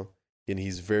material, and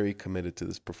he's very committed to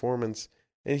this performance.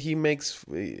 And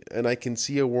and I can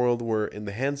see a world where, in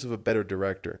the hands of a better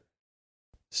director,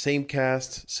 same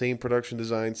cast, same production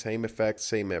design, same effects,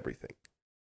 same everything,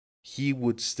 he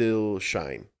would still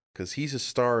shine, because he's a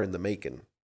star in the making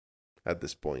at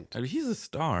this point. I mean, he's a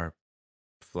star,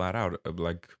 flat out,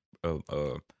 like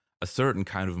a certain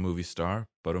kind of movie star,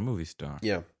 but a movie star.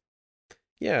 Yeah.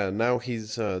 Yeah, now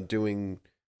he's doing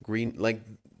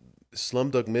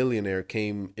Slumdog Millionaire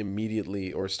came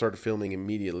immediately, or started filming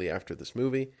immediately after this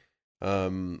movie,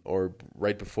 or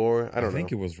right before. I don't know. I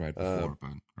think it was right before,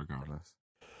 but regardless.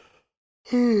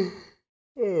 I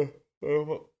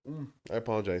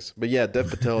apologize. But yeah, Dev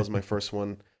Patel is my first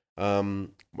one.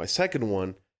 My second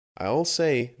one, I'll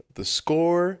say the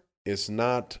score is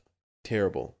not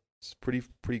terrible. It's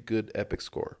pretty good epic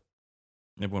score.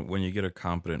 When you get a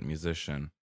competent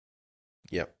musician,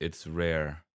 it's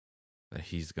rare that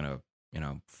he's gonna,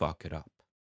 fuck it up.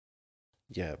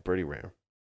 Yeah, pretty rare.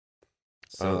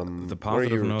 So the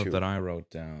positive note that I wrote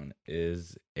down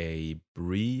is a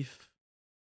brief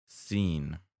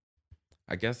scene.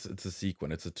 I guess it's a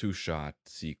sequence. It's a 2-shot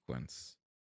sequence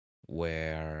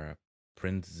where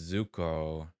Prince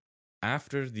Zuko,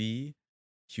 after the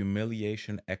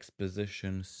humiliation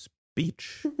exposition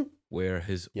speech, where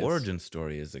his origin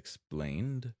story is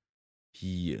explained,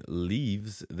 he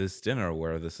leaves this dinner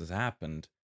where this has happened,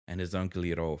 and his Uncle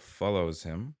Iroh follows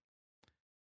him,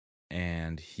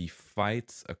 and he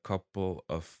fights a couple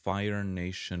of Fire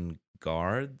Nation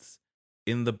guards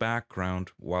in the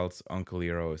background whilst Uncle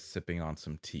Iroh is sipping on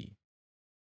some tea.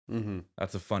 Mm-hmm.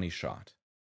 That's a funny shot.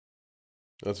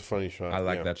 That's a funny shot. I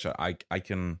like that shot. I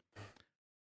can,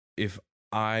 if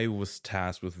I was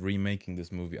tasked with remaking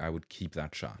this movie, I would keep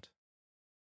that shot.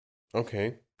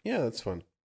 Okay. Yeah, that's fun.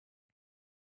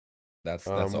 That's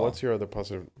all. What's your other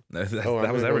positive? That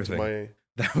was everything.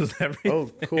 That was everything.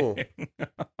 Oh, cool.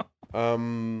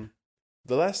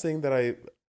 The last thing that I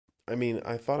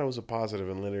thought it was a positive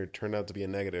and later it turned out to be a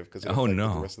negative because it affected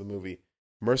the rest of the movie.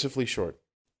 Mercifully short.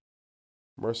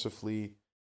 Mercifully,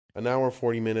 an hour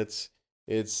 40 minutes.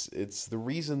 It's the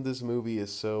reason this movie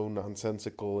is so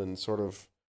nonsensical and sort of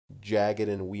jagged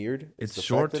and weird. It's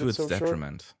short to its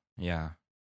detriment. Short. Yeah.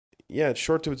 Yeah, it's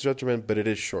short to its detriment, but it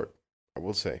is short, I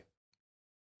will say.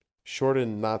 Short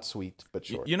and not sweet, but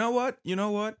short. You know what?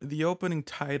 The opening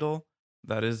title,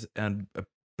 that is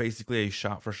basically a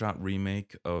shot-for-shot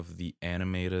remake of the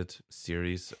animated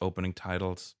series opening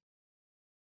titles.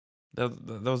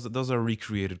 Those are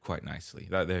recreated quite nicely.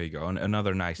 There you go.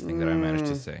 Another nice thing that I managed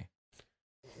to say.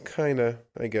 Kinda,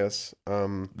 I guess.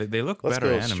 They look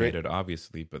better animated,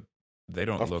 obviously, but they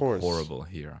don't look horrible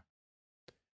here.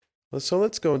 So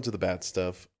let's go into the bad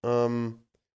stuff.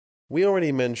 We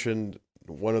already mentioned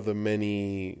one of the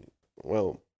many.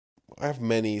 Well, I have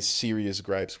many serious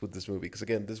gripes with this movie because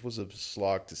again, this was a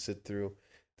slog to sit through.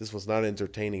 This was not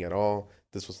entertaining at all.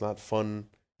 This was not fun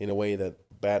in a way that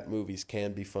bad movies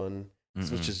can be fun.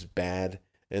 This was just bad,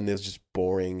 and it was just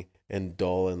boring and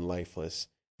dull and lifeless.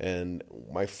 And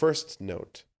my first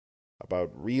note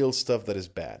about real stuff that is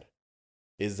bad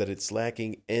is that it's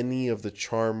lacking any of the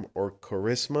charm or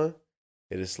charisma.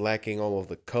 It is lacking all of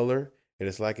the color. It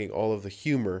is lacking all of the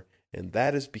humor. And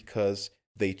that is because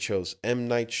they chose M.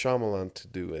 Night Shyamalan to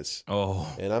do this.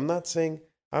 Oh. And I'm not saying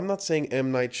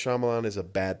M. Night Shyamalan is a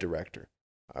bad director.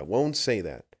 I won't say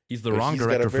that. He's the wrong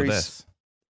director for this.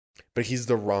 But he's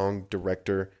the wrong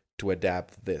director to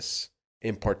adapt this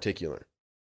in particular.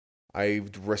 I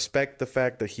respect the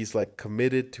fact that he's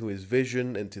committed to his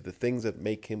vision and to the things that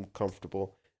make him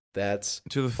comfortable. That's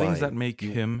to the fine. Things that make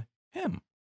him him.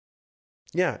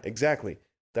 Yeah, exactly.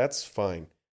 That's fine.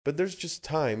 But there's just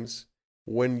times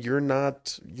when you're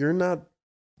not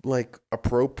like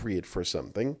appropriate for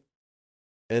something.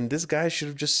 And this guy should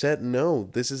have just said, no,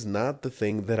 this is not the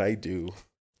thing that I do.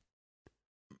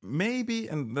 Maybe,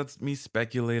 and that's me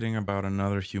speculating about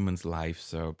another human's life,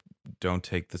 so don't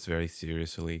take this very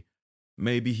seriously.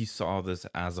 Maybe he saw this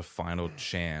as a final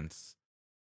chance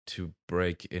to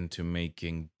break into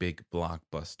making big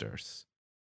blockbusters.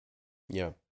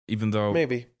 Yeah. Even though,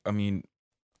 maybe. I mean,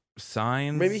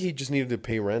 Signs. Maybe he just needed to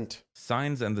pay rent.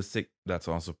 Signs and the Sixth. That's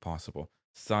also possible.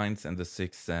 Signs and the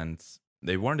Sixth Sense.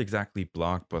 They weren't exactly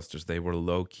blockbusters. They were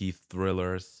low-key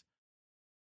thrillers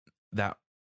that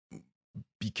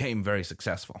became very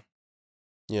successful.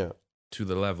 Yeah. To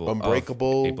the level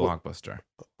Unbreakable, of a blockbuster.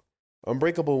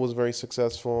 Unbreakable was very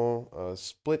successful.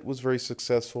 Split was very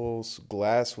successful.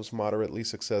 Glass was moderately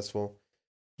successful.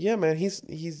 Yeah, man, he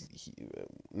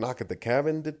Knock at the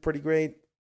Cabin did pretty great.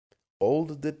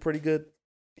 Old did pretty good.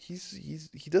 He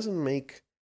doesn't make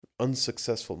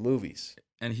unsuccessful movies.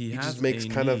 And he just makes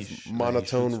kind of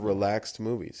monotone, relaxed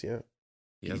movies. Yeah,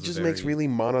 he just makes really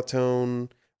monotone,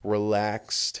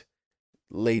 relaxed,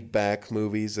 laid back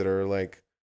movies that are like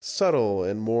subtle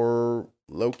and more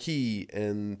low key.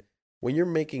 And when you're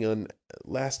making a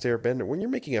Last Airbender, when you're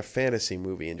making a fantasy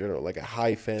movie in general, like a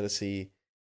high fantasy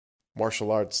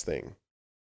martial arts thing,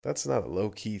 that's not a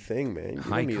low-key thing, man. You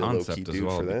high don't need concept a low-key as dude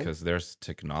well, for that. because there's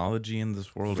technology in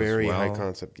this world very as well. High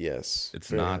concept, yes. It's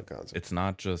very not. High concept. It's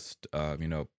not just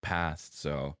past.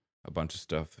 So a bunch of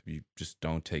stuff you just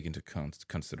don't take into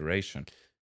consideration.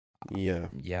 Yeah.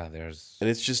 Yeah. There's. And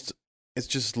it's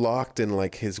just locked in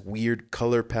like his weird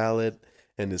color palette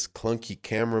and his clunky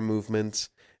camera movements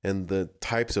and the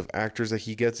types of actors that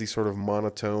he gets. These sort of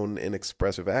monotone,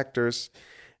 inexpressive actors.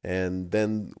 And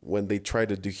then when they try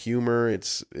to do humor,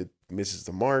 it misses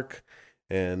the mark,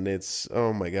 and it's,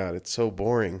 oh my god, it's so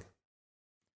boring.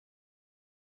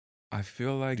 I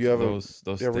feel like those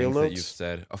things that you've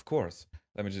said, of course.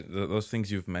 Those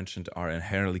things you've mentioned are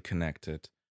inherently connected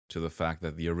to the fact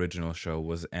that the original show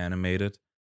was animated,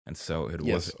 and so it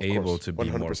was able to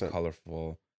be more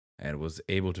colorful and was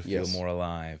able to feel more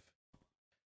alive.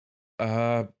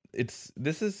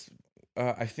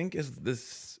 I think is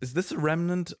this a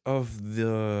remnant of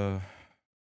the,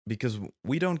 because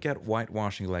we don't get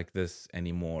whitewashing like this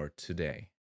anymore today.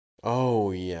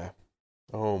 Oh yeah.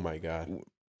 Oh my god.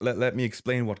 Let me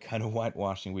explain what kind of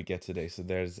whitewashing we get today. So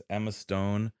there's Emma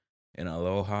Stone in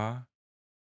Aloha,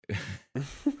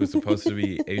 who's supposed to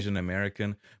be Asian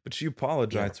American, but she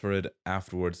apologized for it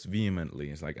afterwards vehemently.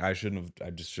 It's like I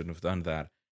just shouldn't have done that.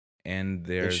 And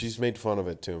she's made fun of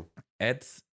it too.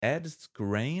 Ed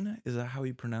Skrein, is that how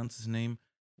you pronounce his name?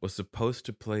 Was supposed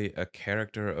to play a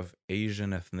character of Asian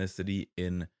ethnicity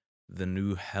in the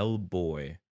new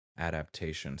Hellboy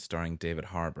adaptation starring David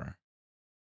Harbour.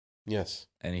 Yes.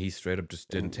 And he straight up just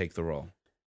didn't take the role.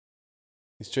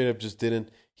 He straight up just didn't.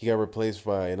 He got replaced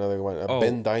by another one,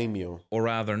 Ben Daimyo. Or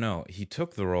rather, no. He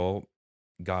took the role,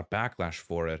 got backlash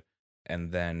for it,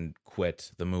 and then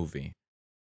quit the movie.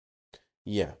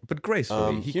 Yeah. But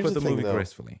gracefully. He quit the movie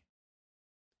gracefully.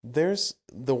 There's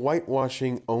the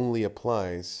whitewashing only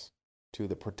applies to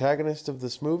the protagonist of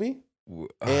this movie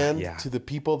and to the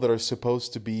people that are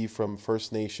supposed to be from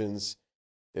First Nations,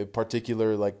 in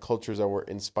particular like cultures that were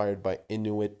inspired by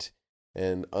Inuit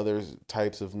and other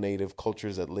types of native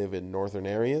cultures that live in northern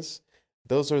areas.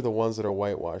 Those are the ones that are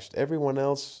whitewashed. Everyone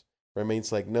else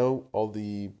remains like, no, all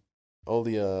the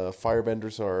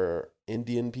firebenders are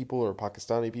Indian people or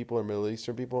Pakistani people or Middle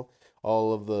Eastern people.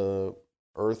 All of the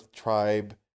Earth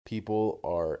tribe people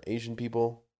are Asian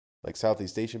people, like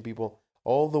Southeast Asian people.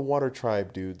 All the water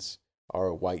tribe dudes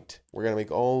are white. We're going to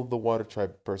make all the water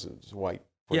tribe persons white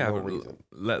for no reason.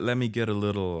 Let me get a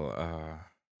little,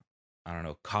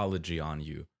 ecology on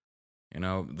you. You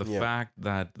know, the fact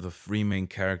that the three main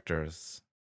characters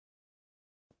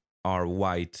are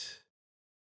white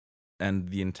and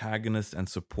the antagonist and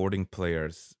supporting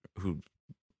players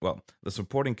the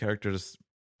supporting characters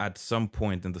at some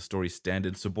point in the story stand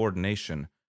in subordination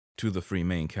to the three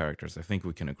main characters. I think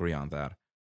we can agree on that.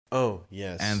 Oh,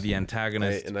 yes. And the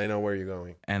antagonist... I know where you're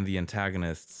going. And the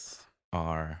antagonists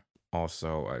are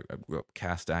also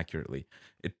cast accurately.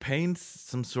 It paints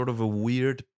some sort of a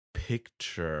weird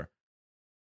picture,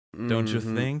 don't you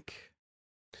think?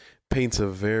 Paints a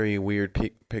very weird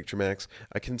picture, Max.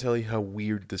 I can tell you how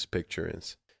weird this picture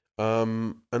is.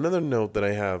 Another note that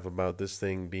I have about this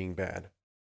thing being bad.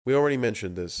 We already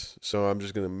mentioned this, so I'm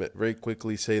just going to very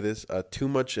quickly say this. Too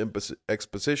much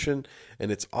exposition,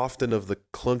 and it's often of the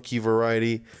clunky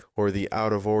variety or the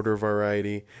out-of-order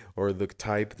variety or the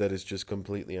type that is just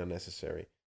completely unnecessary.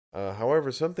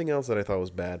 However, something else that I thought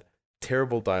was bad,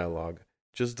 terrible dialogue.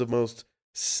 Just the most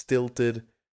stilted,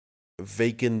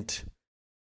 vacant,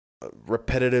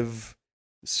 repetitive,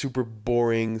 super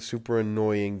boring, super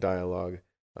annoying dialogue.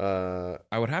 I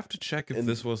would have to check if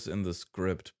this was in the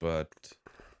script, but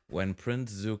when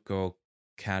Prince Zuko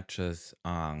catches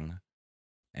Aang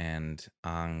and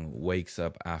Aang wakes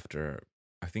up after,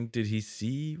 I think, did he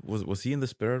see, was he in the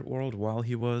spirit world while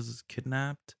he was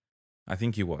kidnapped? I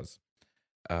think he was.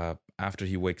 After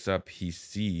he wakes up, he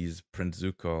sees Prince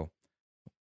Zuko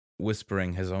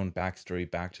whispering his own backstory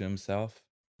back to himself.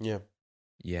 Yeah.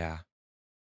 Yeah.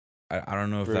 I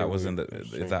don't know if that was in the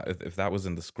if that was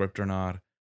in the script or not,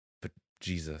 but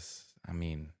Jesus, I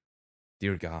mean,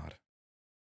 dear God.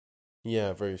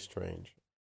 Yeah, very strange.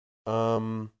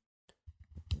 Another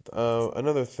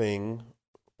thing,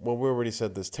 well, we already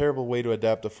said this, terrible way to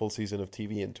adapt a full season of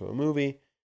TV into a movie.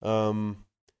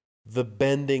 The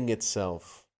bending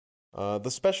itself, the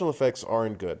special effects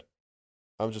aren't good.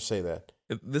 I'll just say that.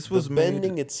 This was the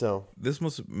bending itself. This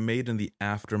was made in the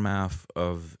aftermath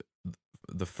of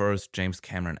the first James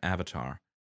Cameron Avatar,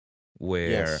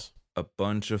 where a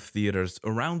bunch of theaters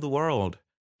around the world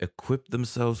equipped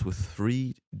themselves with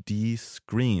 3D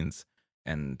screens,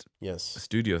 and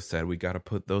studios said we got to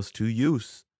put those to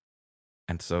use.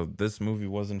 And so this movie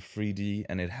wasn't 3D,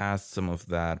 and it has some of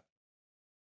that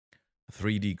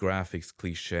 3D graphics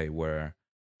cliche where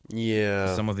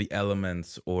some of the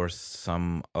elements or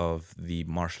some of the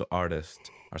martial artists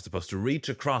are supposed to reach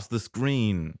across the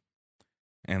screen,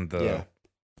 and the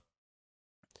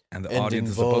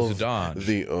audience is supposed to dodge.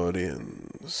 The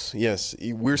audience. Yes,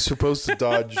 we're supposed to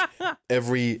dodge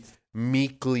every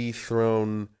meekly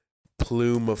thrown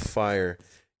plume of fire.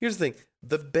 Here's the thing.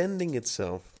 The bending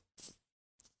itself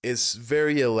is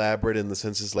very elaborate in the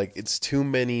sense it's like it's too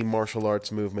many martial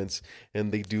arts movements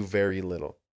and they do very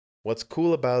little. What's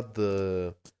cool about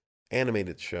the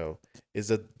animated show is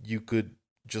that you could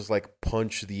just like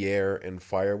punch the air and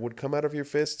fire would come out of your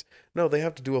fist. No, they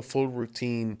have to do a full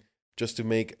routine just to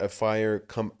make a fire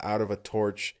come out of a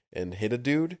torch and hit a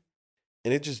dude.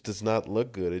 And it just does not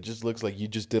look good. It just looks like you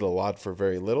just did a lot for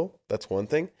very little. That's one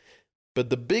thing. But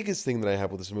the biggest thing that I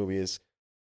have with this movie is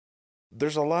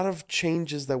there's a lot of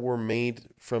changes that were made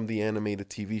from the animated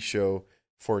TV show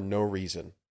for no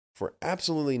reason. For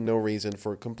absolutely no reason,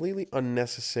 for completely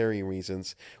unnecessary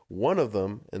reasons. One of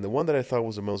them, and the one that I thought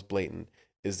was the most blatant,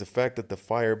 is the fact that the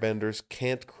firebenders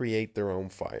can't create their own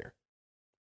fire.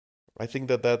 I think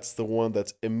that that's the one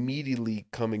that's immediately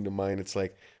coming to mind. It's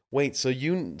like, wait, so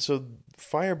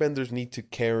firebenders need to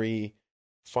carry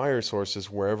fire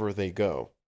sources wherever they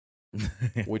go,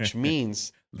 which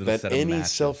means that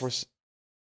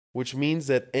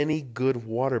any good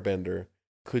waterbender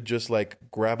could just like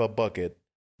grab a bucket,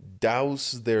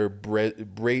 douse their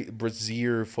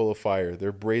brazier full of fire,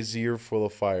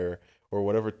 or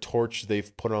whatever torch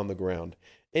they've put on the ground.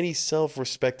 Any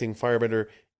self-respecting firebender,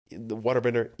 the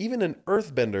waterbender, even an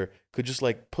earthbender could just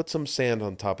like put some sand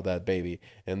on top of that baby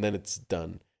and then it's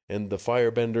done. And the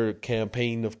firebender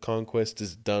campaign of conquest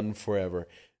is done forever.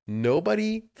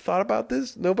 Nobody thought about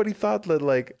this. Nobody thought that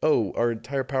like, oh, our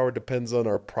entire power depends on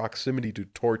our proximity to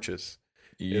torches.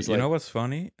 You know what's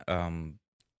funny?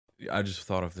 I just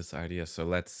thought of this idea. So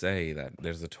let's say that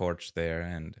there's a torch there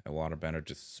and a waterbender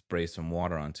just sprays some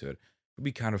water onto it. It'd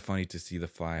be kind of funny to see the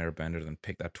firebender then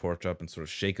pick that torch up and sort of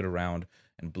shake it around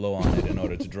and blow on it in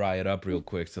order to dry it up real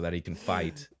quick so that he can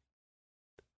fight.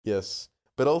 Yes.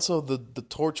 But also the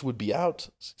torch would be out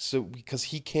because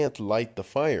he can't light the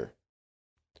fire,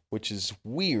 which is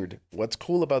weird. What's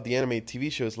cool about the animated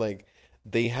TV show is like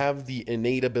they have the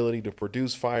innate ability to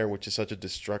produce fire, which is such a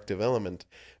destructive element.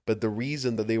 But the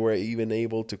reason that they were even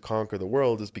able to conquer the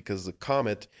world is because the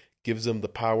comet gives them the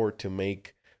power to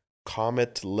make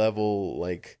comet level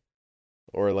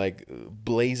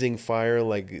blazing fire.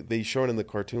 Like they show it in the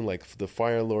cartoon, like the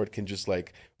Fire Lord can just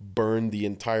like burn the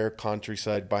entire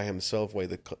countryside by himself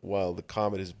while the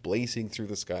comet is blazing through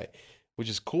the sky, which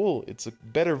is cool. It's a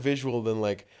better visual than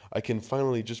like I can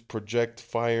finally just project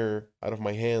fire out of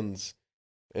my hands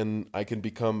and I can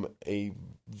become a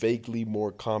vaguely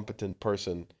more competent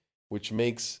person, which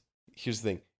makes, here's the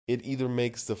thing, it either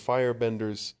makes the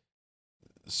firebenders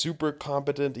super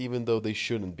competent even though they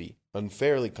shouldn't be,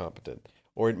 unfairly competent,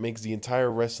 or it makes the entire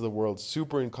rest of the world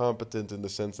super incompetent in the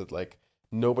sense that like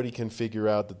nobody can figure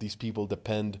out that these people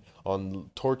depend on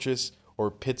torches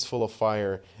or pits full of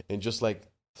fire and just like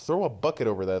throw a bucket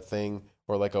over that thing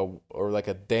or like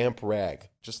a damp rag.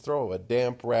 Just throw a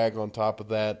damp rag on top of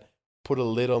that, put a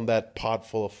lid on that pot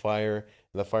full of fire,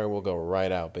 and the fire will go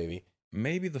right out, baby.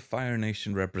 Maybe the Fire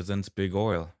Nation represents big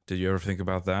oil. Did you ever think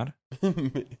about that?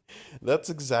 That's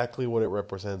exactly what it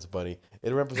represents, buddy.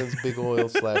 It represents big oil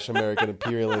 / American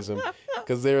imperialism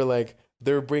because they're like,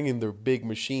 they're bringing their big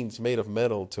machines made of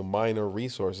metal to minor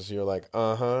resources. And you're like,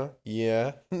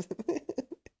 yeah.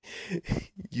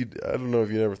 I don't know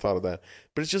if you ever thought of that,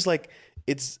 but it's just like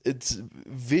it's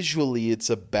visually it's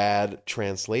a bad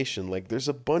translation. Like there's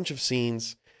a bunch of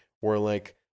scenes where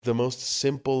like the most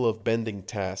simple of bending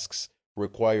tasks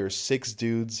requires 6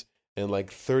 dudes and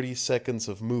like 30 seconds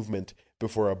of movement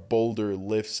before a boulder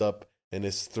lifts up and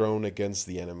is thrown against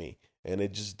the enemy. And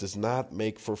it just does not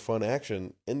make for fun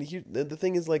action. And the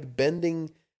thing is, like,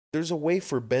 bending, there's a way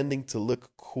for bending to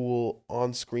look cool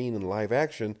on screen in live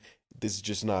action. This is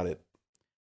just not it.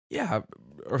 Yeah,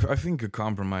 I think a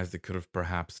compromise they could have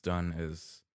perhaps done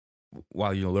is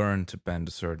while you learn to bend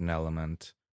a certain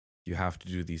element, you have to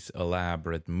do these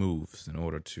elaborate moves in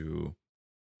order to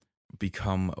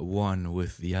become one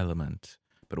with the element.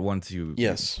 But once you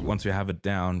have it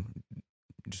down,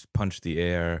 just punch the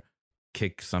air,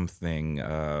 kick something,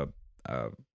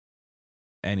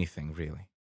 anything really.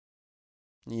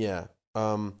 Yeah.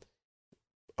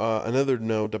 Another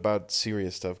note about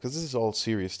serious stuff, because this is all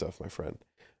serious stuff, my friend.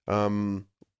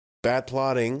 Bad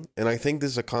plotting, and I think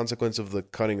this is a consequence of the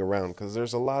cutting around, because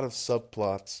there's a lot of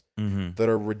subplots that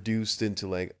are reduced into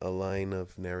like a line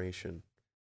of narration.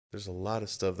 There's a lot of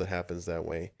stuff that happens that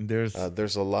way. There's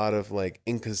a lot of like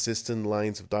inconsistent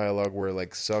lines of dialogue where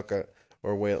like Sokka,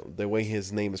 or the way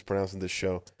his name is pronounced in this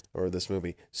show or this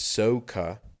movie,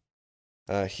 Sokka,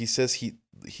 he says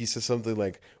something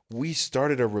like, "We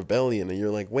started a rebellion," and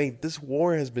you're like, "Wait, this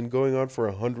war has been going on for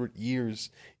 100 years.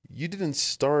 You didn't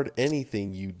start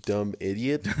anything, you dumb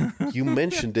idiot. You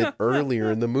mentioned it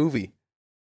earlier in the movie."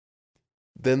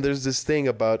 Then there's this thing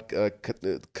about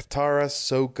Katara,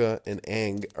 Sokka, and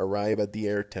Aang arrive at the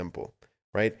air temple,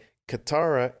 right?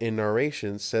 Katara, in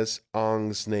narration, says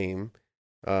Aang's name,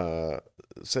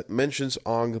 mentions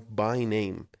Aang by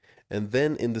name. And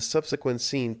then in the subsequent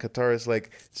scene, Katara's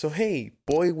like, "So hey,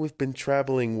 boy we've been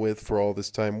traveling with for all this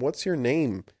time, what's your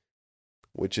name?"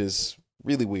 Which is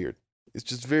really weird. It's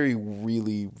just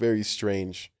really, very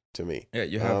strange to me. Yeah,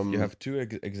 you have two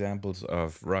examples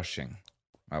of rushing,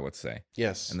 I would say.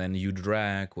 Yes. And then you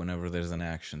drag whenever there's an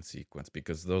action sequence,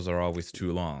 because those are always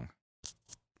too long.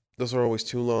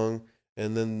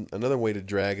 And then another way to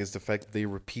drag is the fact that they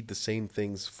repeat the same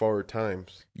things 4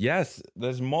 times. Yes,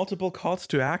 there's multiple calls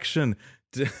to action.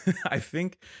 I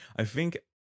think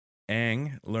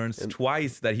Aang learns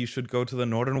twice that he should go to the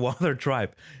Northern Water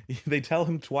Tribe. They tell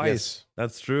him twice. Yes.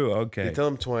 That's true. Okay. They tell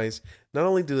him twice. Not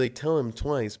only do they tell him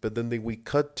twice, but then we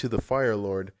cut to the Fire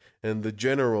Lord, and the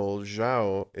General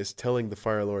Zhao is telling the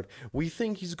Fire Lord, "We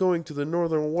think he's going to the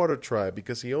Northern Water Tribe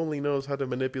because he only knows how to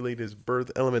manipulate his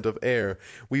birth element of air.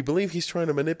 We believe he's trying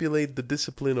to manipulate the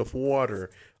discipline of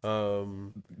water."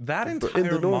 That entire in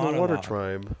the Northern monologue, Water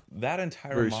Tribe. That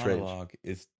entire monologue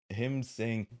is him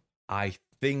saying, "I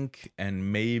think,"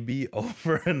 and maybe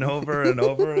over and over and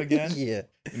over again. Yeah.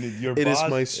 It is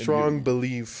my strong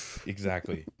belief.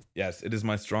 Exactly. Yes, it is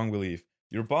my strong belief.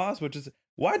 Your boss would just,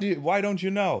 why don't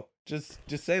you know? Just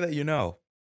say that you know.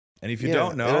 And if you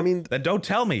don't know, then don't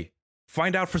tell me.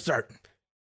 Find out for certain.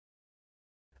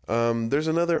 There's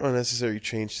another unnecessary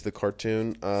change to the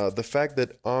cartoon. The fact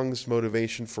that Aang's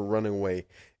motivation for running away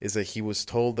is that he was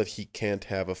told that he can't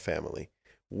have a family.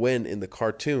 When in the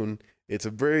cartoon, it's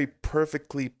a very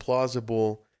perfectly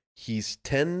plausible, he's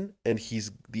 10 and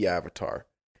he's the Avatar.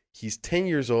 He's 10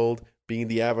 years old, being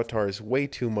the Avatar is way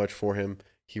too much for him.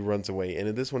 He runs away. And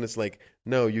in this one, it's like,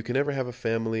 no, you can never have a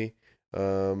family,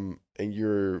 and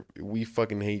we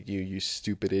fucking hate you, you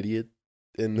stupid idiot.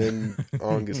 And then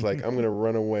Aang is like, "I'm going to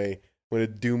run away. I'm going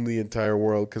to doom the entire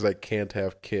world because I can't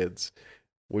have kids,"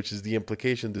 which is the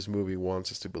implication this movie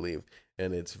wants us to believe.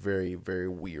 And it's very, very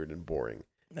weird and boring.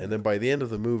 And then by the end of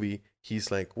the movie,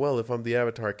 he's like, "Well, if I'm the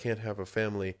Avatar, I can't have a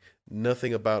family.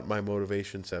 Nothing about my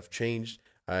motivations have changed.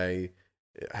 I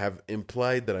have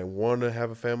implied that I want to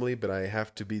have a family, but I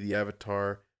have to be the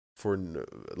Avatar for,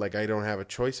 like, I don't have a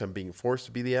choice. I'm being forced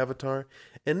to be the Avatar."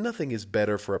 And nothing is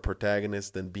better for a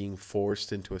protagonist than being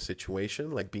forced into a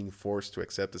situation, like being forced to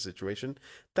accept a situation.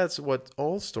 That's what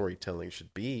all storytelling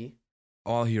should be.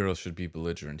 All heroes should be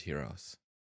belligerent heroes.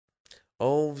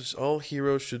 All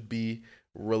heroes should be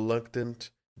reluctant,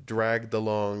 dragged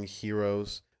along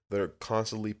heroes that are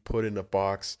constantly put in a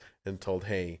box and told,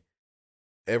 "Hey,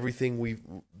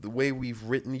 the way we've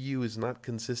written you is not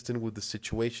consistent with the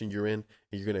situation you're in,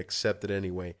 and you're going to accept it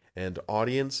anyway. And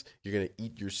audience, you're going to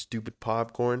eat your stupid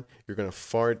popcorn, you're going to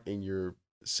fart in your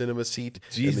cinema seat,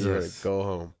 Jesus. and then you're going to go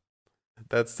home."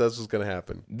 That's what's going to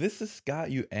happen. This has got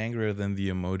you angrier than the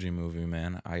Emoji Movie,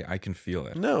 man. I can feel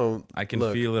it. No. I can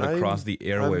feel it across the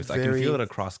airwaves. I can feel it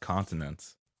across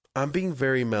continents. I'm being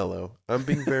very mellow.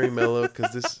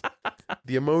 Because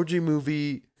The Emoji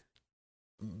Movie.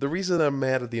 The reason I'm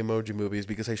mad at the Emoji Movie is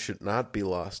because I should not be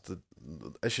lost.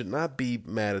 I should not be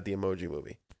mad at the Emoji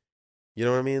Movie. You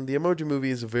know what I mean? The Emoji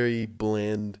Movie is a very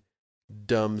bland,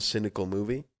 dumb, cynical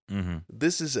movie. Mm-hmm.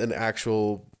 This is an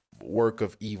actual work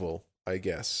of evil, I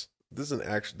guess. This is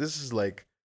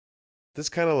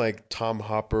kind of like Tom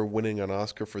Hopper winning an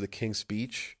Oscar for The King's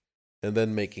Speech and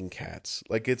then making Cats.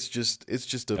 Like it's just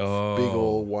a big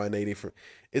old 180 from.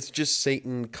 It's just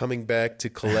Satan coming back to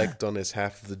collect on his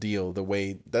half of the deal. The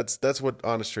way that's what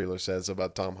Honest Trailer says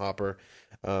about Tom Hopper.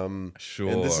 Sure.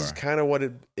 And this is kind of what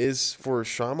it is for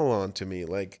Shyamalan to me.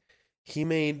 Like he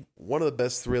made one of the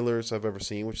best thrillers I've ever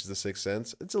seen, which is The Sixth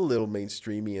Sense. It's a little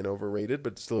mainstreamy and overrated,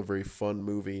 but it's still a very fun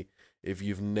movie if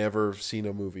you've never seen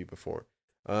a movie before.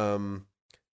 And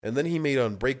then he made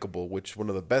Unbreakable, which is one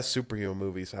of the best superhero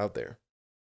movies out there.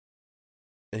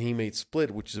 And he made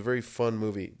Split, which is a very fun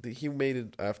movie. He made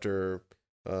it after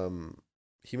Last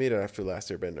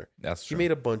Airbender. That's true. He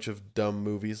made a bunch of dumb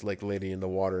movies like Lady in the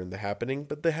Water and The Happening,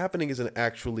 but The Happening is an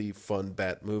actually fun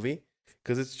bat movie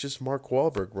because it's just Mark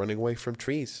Wahlberg running away from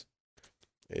trees.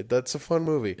 That's a fun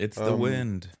movie. It's the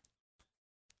wind.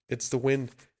 It's the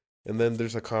wind. And then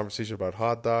there's a conversation about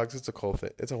hot dogs. It's a whole thing.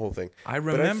 It's a whole thing. I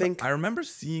remember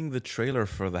seeing the trailer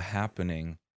for The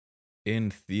Happening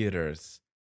in theaters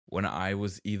when I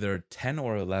was either 10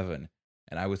 or 11,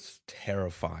 and I was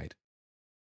terrified.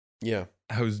 Yeah.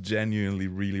 I was genuinely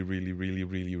really, really, really,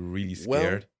 really, really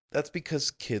scared. Well, that's because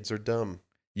kids are dumb.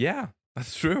 Yeah,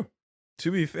 that's true.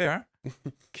 To be fair,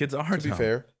 kids are dumb. To be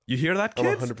fair. You hear that,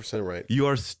 kids? I'm 100% right. You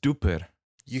are stupid.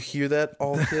 You hear that,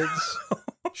 all kids?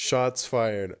 Shots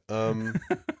fired.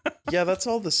 Yeah, that's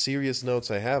all the serious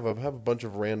notes I have. I have a bunch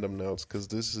of random notes because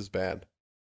this is bad.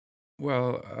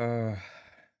 Well,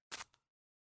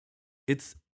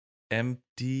 it's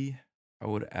empty, I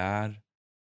would add.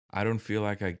 I don't feel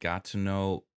like I got to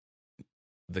know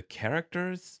the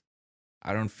characters.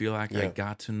 I don't feel like I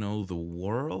got to know the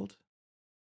world.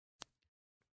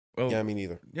 Well, yeah, me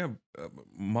neither. Yeah,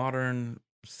 modern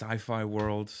sci-fi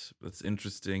world that's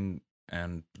interesting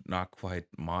and not quite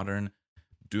modern.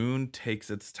 Dune takes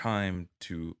its time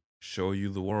to show you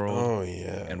the world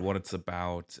and what it's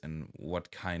about and what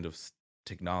kind of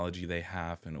technology they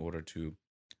have in order to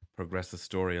progress the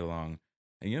story along.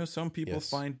 And some people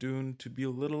find Dune to be a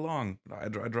little long.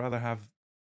 I'd rather have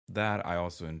that. I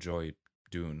also enjoy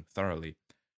Dune thoroughly,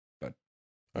 but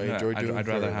I'd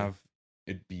rather have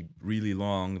it be really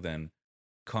long than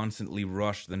constantly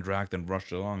rushed, then dragged, then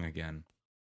rushed along again.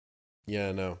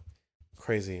 Yeah, no.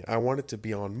 Crazy. I want it to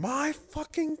be on my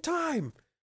fucking time.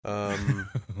 I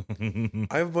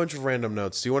have a bunch of random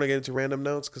notes. Do you want to get into random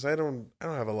notes? Because I don't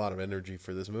have a lot of energy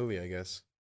for this movie, I guess.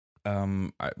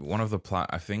 One of the plot,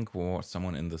 I think what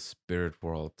someone in the spirit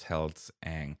world tells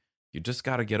Aang, you just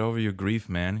gotta get over your grief,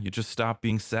 man. You just stop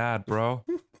being sad, bro.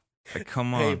 Like,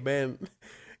 come on. Hey, man,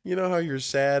 you know how you're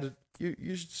sad?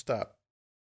 You should stop.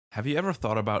 Have you ever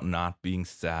thought about not being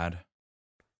sad?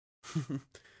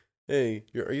 Hey,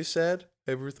 are you sad?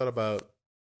 Have you ever thought about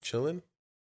chilling?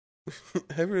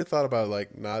 Have you ever thought about,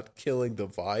 like, not killing the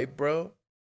vibe, bro?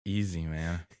 Easy,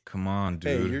 man. Come on,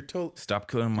 dude. Hey, stop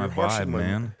killing my vibe,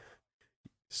 man.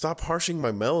 Stop harshing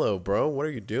my mellow, bro. What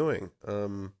are you doing?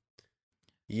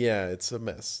 Yeah, it's a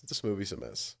mess. This movie's a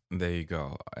mess. There you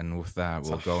go. And with that,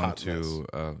 we'll go into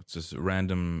just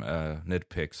random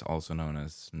nitpicks, also known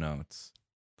as notes.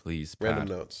 Please, Pat,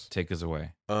 random notes. Take us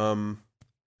away.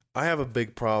 I have a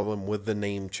big problem with the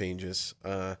name changes.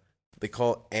 They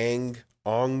call Aang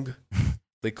Ong.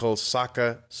 They call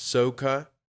Sokka Soka.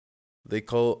 They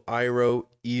call Iroh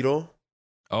Iro.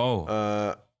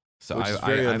 Oh. So I've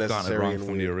gotten it wrong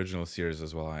from the original series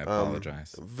as well. I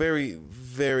apologize. Very,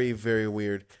 very, very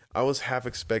weird. I was half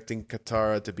expecting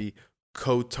Katara to be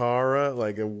Kotara,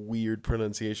 like a weird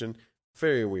pronunciation.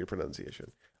 Very weird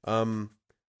pronunciation.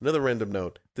 Another random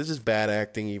note. This is bad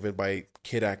acting even by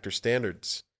kid actor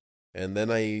standards. And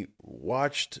then I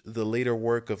watched the later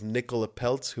work of Nicola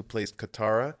Peltz, who plays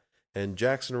Katara, and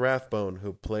Jackson Rathbone,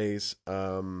 who plays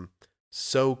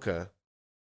Sokka.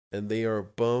 And they are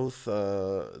both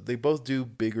they both do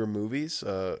bigger movies.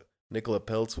 Nicola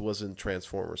Peltz was in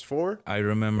Transformers 4. I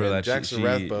remember that Jackson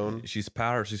Rathbone. She's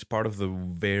part of the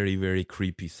very, very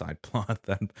creepy side plot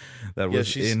that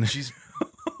was in. She's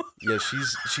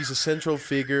a central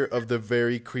figure of the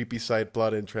very creepy side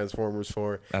plot in Transformers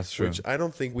 4. That's true. Which I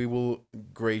don't think we will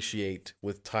gratiate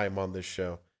with time on this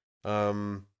show.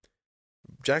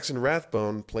 Jackson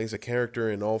Rathbone plays a character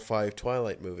in all 5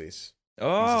 Twilight movies.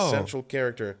 Oh, he's a central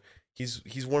character.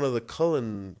 He's one of the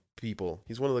Cullen people.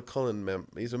 He's one of the Cullen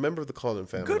he's a member of the Cullen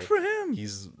family. Good for him.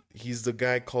 He's the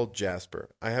guy called Jasper.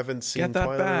 I haven't seen Get that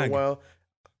Twilight in bag. a while.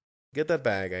 Get that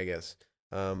bag, I guess.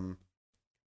 And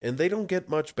they don't get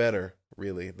much better,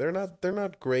 really. They're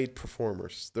not great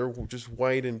performers. They're just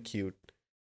white and cute.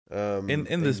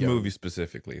 In this movie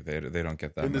specifically, they don't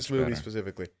get that much better. In this movie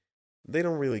specifically, they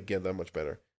don't really get that much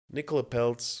better. Nicola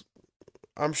Peltz,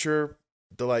 I'm sure,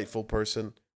 delightful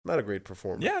person, not a great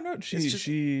performer. Yeah, no, she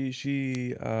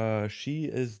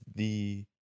is the,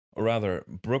 or rather,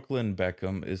 Brooklyn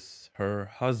Beckham is her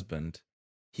husband.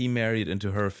 He married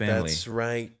into her family. That's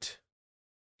right.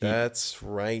 That's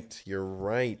right. You're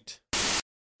right.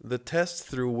 The test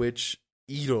through which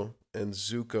Ito and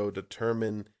Zuko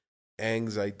determine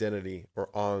Aang's identity,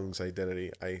 or Ong's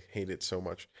identity, I hate it so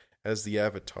much, as the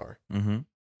Avatar,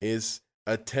 is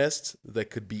a test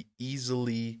that could be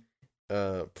easily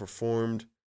performed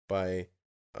by,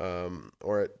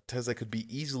 or a test that could be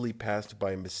easily passed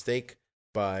by mistake,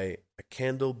 by a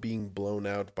candle being blown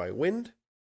out by wind,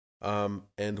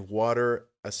 and water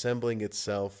assembling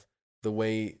itself the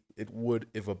way it would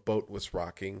if a boat was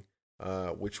rocking,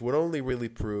 which would only really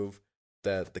prove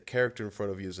that the character in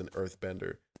front of you is an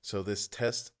earthbender. So this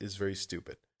test is very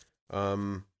stupid.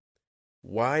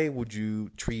 Why would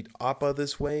you treat Appa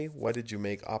this way? Why did you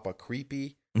make Appa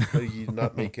creepy? Why did you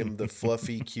not make him the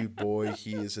fluffy, cute boy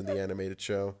he is in the animated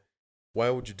show?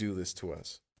 Why would you do this to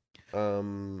us?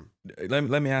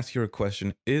 Let me ask you a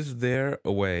question. Is there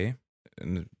a way,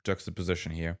 in the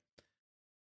juxtaposition here,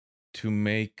 to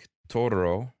make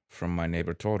Totoro from My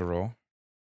Neighbor Totoro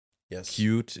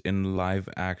cute in live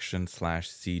action /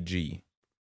 CG?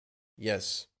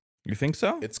 Yes. You think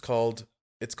so? It's called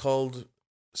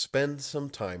spend some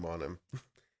time on him.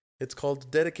 It's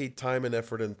called dedicate time and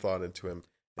effort and thought into him,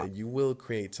 and you will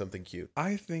create something cute.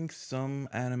 I think some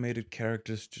animated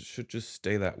characters should just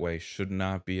stay that way, should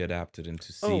not be adapted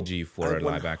into CG for a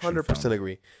live action film. 100%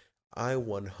 agree. I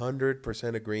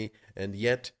 100% agree, and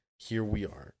yet here we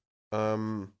are.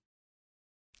 A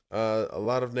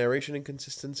lot of narration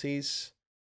inconsistencies.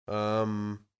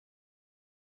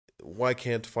 Why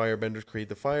can't firebenders create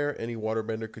the fire? Any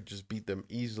waterbender could just beat them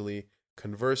easily.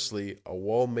 Conversely, a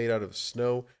wall made out of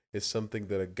snow is something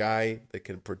that a guy that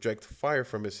can project fire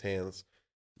from his hands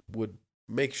would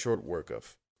make short work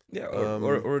of. Yeah,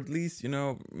 or at least,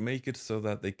 make it so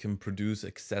that they can produce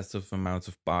excessive amounts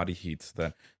of body heat so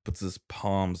that puts his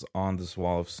palms on this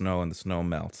wall of snow and the snow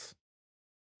melts.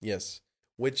 Yes,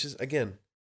 which is, again,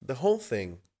 the whole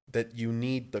thing that you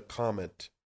need the comet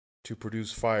to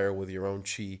produce fire with your own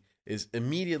chi is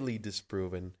immediately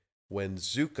disproven when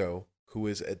Zuko, who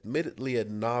is admittedly a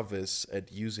novice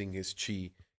at using his chi,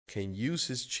 can use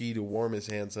his chi to warm his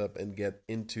hands up and get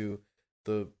into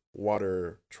the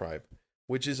water tribe,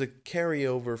 which is a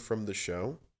carryover from the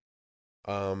show,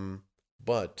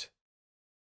 but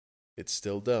it's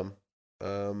still dumb.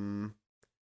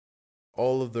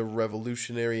 All of the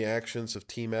revolutionary actions of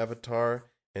Team Avatar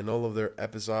and all of their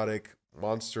episodic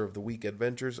Monster of the Week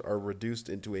adventures are reduced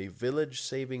into a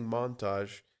village-saving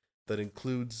montage that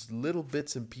includes little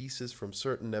bits and pieces from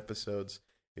certain episodes.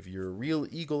 If you're a real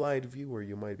eagle-eyed viewer,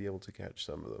 you might be able to catch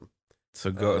some of them. So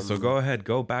go ahead,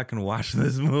 go back and watch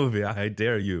this movie. I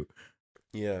dare you.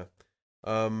 Yeah.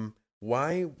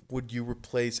 Why would you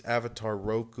replace Avatar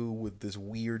Roku with this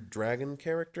weird dragon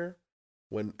character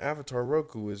when Avatar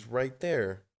Roku is right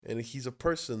there and he's a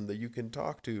person that you can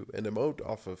talk to and emote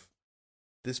off of?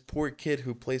 This poor kid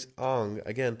who plays Aang,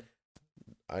 again,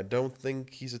 I don't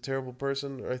think he's a terrible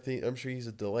person. I'm sure he's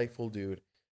a delightful dude,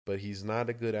 but he's not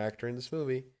a good actor in this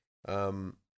movie.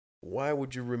 Why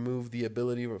would you remove the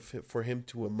ability for him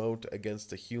to emote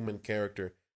against a human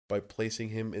character by placing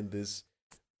him in this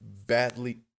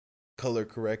badly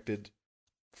color-corrected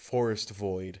forest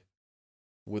void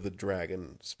with a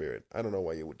dragon spirit? I don't know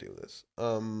why you would do this.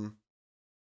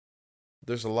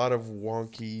 There's a lot of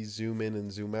wonky zoom in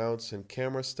and zoom outs and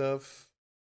camera stuff.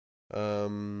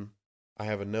 I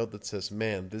have a note that says,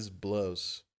 "Man, this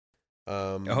blows."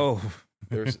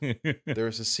 There's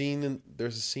a scene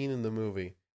in the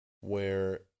movie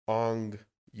where Ong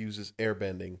uses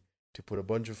airbending to put a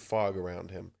bunch of fog around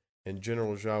him, and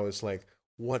General Zhao is like,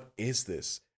 "What is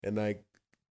this?" And I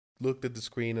looked at the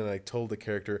screen and I told the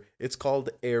character, "It's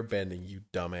called airbending, you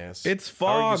dumbass. It's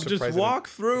fog. Just walk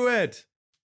through it."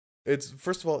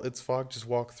 First of all, it's fog. Just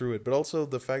walk through it. But also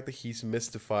the fact that he's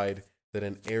mystified that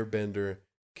an airbender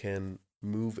can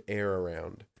move air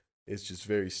around is just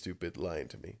very stupid line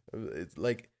to me. It's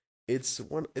like it's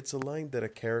a line that a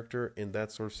character in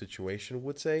that sort of situation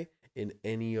would say in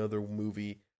any other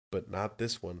movie, but not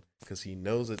this one, because he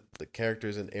knows that the character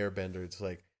is an airbender. It's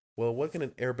like, well, what can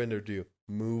an airbender do?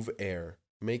 Move air,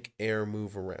 make air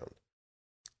move around.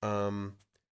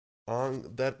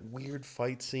 Ong, that weird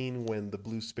fight scene when the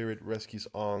Blue Spirit rescues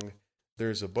Ong,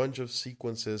 there's a bunch of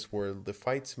sequences where the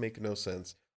fights make no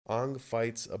sense. Ong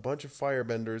fights a bunch of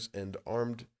firebenders and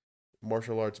armed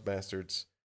martial arts bastards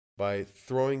by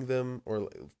throwing them or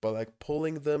by like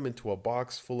pulling them into a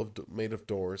box full of made of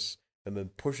doors and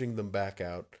then pushing them back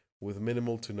out with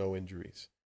minimal to no injuries,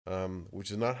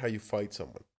 which is not how you fight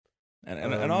someone.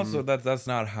 And also that's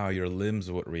not how your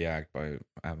limbs would react by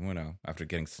after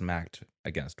getting smacked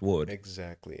against wood.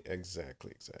 Exactly.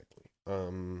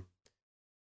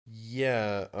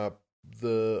 Yeah,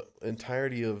 the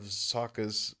entirety of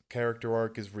Sokka's character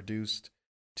arc is reduced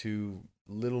to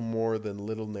little more than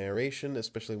little narration,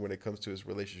 especially when it comes to his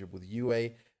relationship with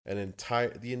Yue.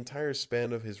 The entire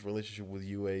span of his relationship with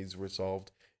Yue is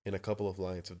resolved in a couple of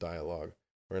lines of dialogue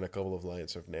or in a couple of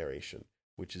lines of narration,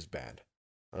 which is bad.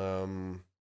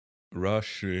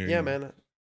 Rushing. Yeah, man.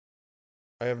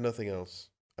 I have nothing else.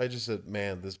 I just said,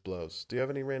 man, this blows. Do you have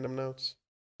any random notes?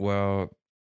 Well,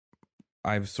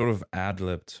 I've sort of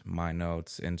ad-libbed my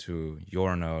notes into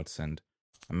your notes, and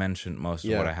I mentioned most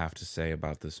of what I have to say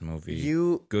about this movie.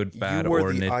 Good, bad, or nitpicky. You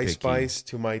were the I Spice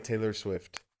to my Taylor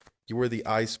Swift. You were the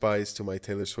I Spice to my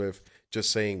Taylor Swift,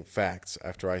 just saying facts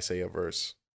after I say a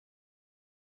verse.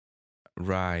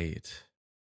 Right.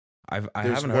 I haven't heard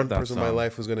that song. There's one person in my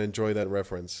life who's going to enjoy that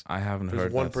reference. I haven't heard that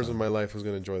There's one person in my life who's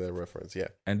going to enjoy that reference, yeah.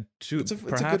 And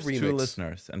perhaps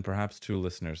two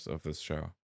listeners of this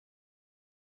show.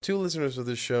 2 listeners of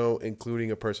this show, including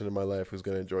a person in my life who's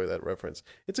going to enjoy that reference.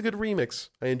 It's a good remix.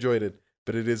 I enjoyed it.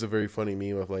 But it is a very funny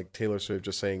meme of like Taylor Swift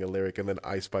just saying a lyric and then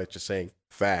Ice Spice just saying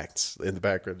facts in the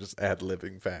background, just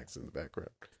ad-libbing facts in the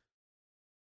background.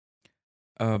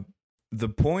 The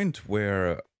point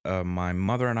where my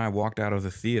mother and I walked out of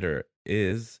the theater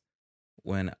is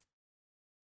when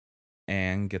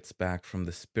Aang gets back from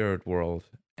the spirit world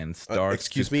and starts.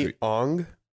 Ong?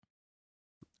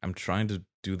 I'm trying to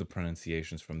do the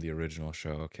pronunciations from the original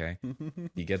show, okay?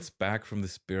 He gets back from the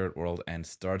spirit world and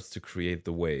starts to create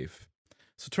the wave.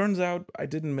 So it turns out I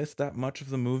didn't miss that much of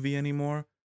the movie anymore,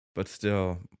 but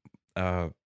still,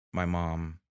 my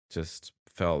mom just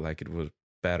felt like it was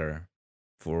better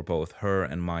for both her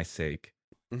and my sake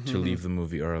to leave the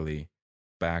movie early,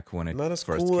 back when it first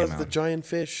came out. Not as cool as the giant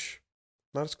fish.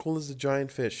 Not as cool as the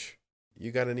giant fish.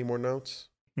 You got any more notes?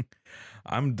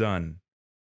 I'm done.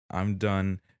 I'm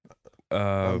done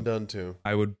too.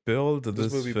 I would build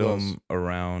this film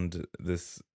around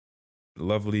this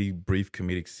lovely brief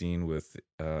comedic scene with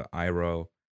Iroh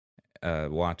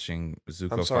watching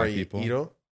Zuko fight people.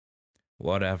 Ito?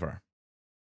 Whatever.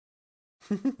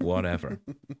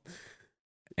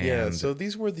 Yeah, so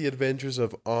these were the adventures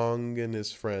of Ong and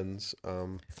his friends.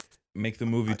 Make the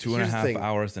movie 2.5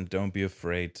 hours and don't be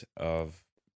afraid of,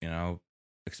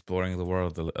 exploring the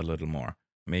world a little more.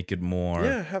 Make it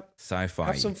more sci-fi.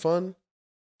 Have some fun.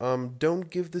 Don't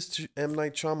give this to M.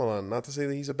 Night Shyamalan. Not to say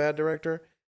that he's a bad director.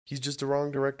 He's just the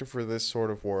wrong director for this sort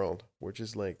of world, which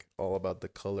is like all about the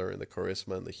color and the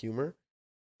charisma and the humor.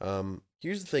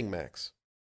 Here's the thing, Max.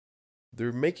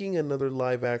 They're making another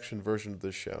live action version of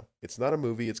this show. It's not a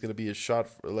movie. It's going to be a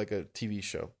TV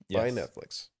show by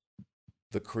Netflix.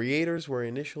 The creators were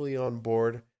initially on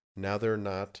board. Now they're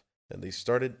not. And they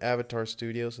started Avatar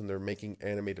Studios, and they're making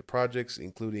animated projects,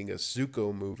 including a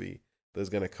Zuko movie that's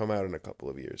going to come out in a couple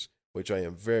of years, which I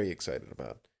am very excited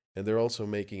about. And they're also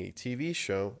making a TV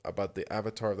show about the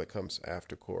Avatar that comes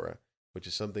after Korra, which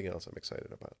is something else I'm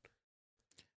excited about.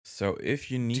 So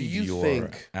if you need your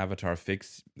Avatar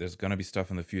fix, there's going to be stuff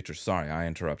in the future. Sorry, I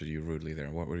interrupted you rudely there.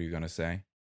 What were you going to say?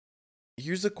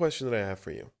 Here's the question that I have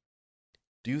for you.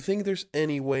 Do you think there's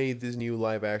any way this new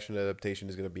live action adaptation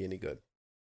is going to be any good?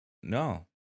 No.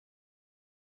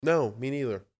 No, me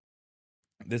neither.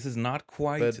 This is not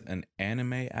quite an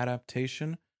anime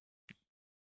adaptation,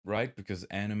 right? Because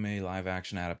anime live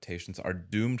action adaptations are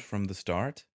doomed from the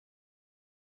start.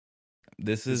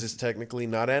 This is technically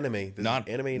not anime. Not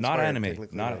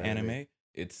anime.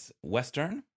 It's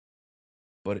Western,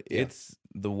 but it's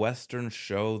the Western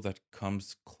show that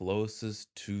comes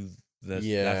closest to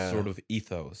that sort of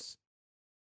ethos.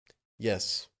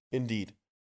 Yes, indeed.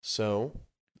 So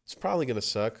it's probably gonna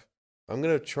suck. I'm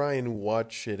gonna try and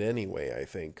watch it anyway, I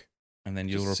think. And then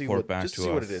you'll report back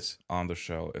to us on the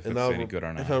show if it's any good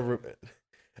or not.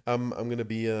 I'm gonna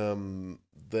be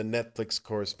the Netflix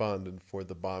correspondent for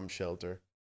the bomb shelter.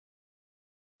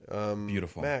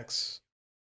 Beautiful. Max,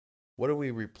 what do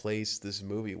we replace this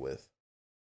movie with?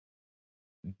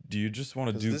 Do you just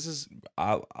want to do this?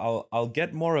 I'll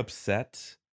get more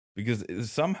upset because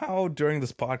somehow during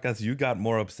this podcast you got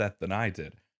more upset than I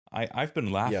did. I've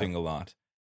been laughing a lot.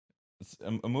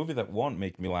 A movie that won't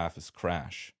make me laugh is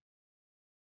Crash.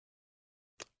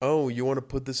 Oh, you want to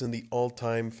put this in the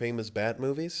all-time famous Bat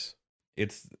movies?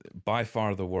 It's by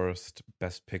far the worst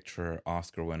Best Picture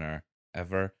Oscar winner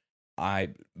ever.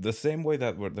 The same way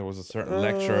that there was a certain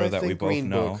lecturer I that we think both Green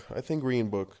know, Book. I think Green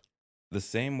Book. the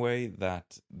same way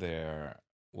that there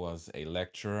was a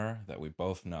lecturer that we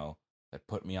both know that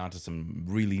put me onto some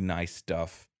really nice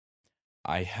stuff.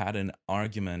 I had an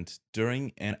argument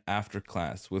during and after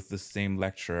class with the same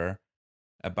lecturer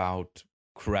about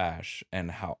Crash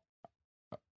and how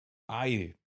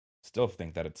I still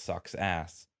think that it sucks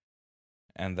ass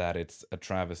and that it's a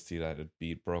travesty that it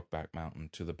beat Brokeback Mountain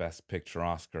to the Best Picture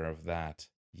Oscar of that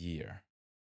year.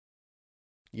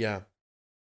 Yeah.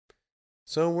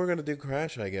 So we're gonna do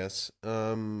Crash, I guess.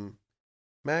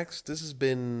 Max, this has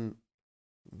been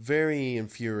very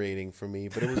infuriating for me,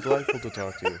 but it was delightful to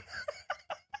talk to you.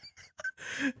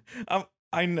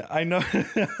 I know.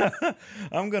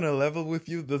 I'm gonna level with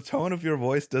you. The tone of your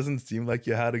voice doesn't seem like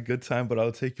you had a good time, but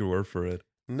I'll take your word for it.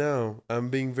 No, I'm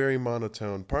being very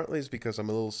monotone. Partly it's because I'm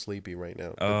a little sleepy right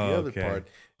now. But the other part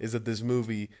is that this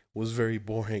movie was very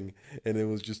boring and it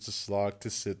was just a slog to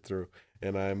sit through.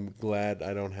 And I'm glad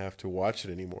I don't have to watch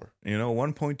it anymore.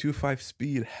 1.25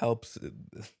 speed helps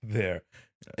there.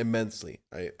 Immensely.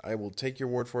 I will take your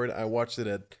word for it. I watched it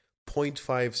at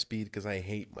 0.5 speed because I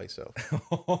hate myself.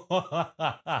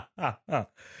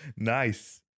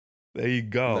 Nice. There you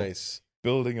go. Nice.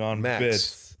 Building on Max,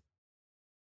 bits.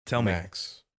 Tell me.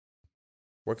 Max,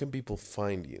 where can people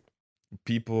find you?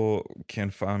 People can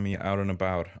find me out and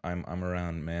about. I'm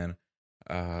around, man.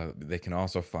 They can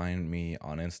also find me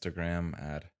on Instagram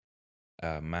at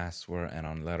Massware and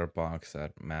on Letterboxd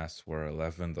at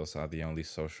Massware11. Those are the only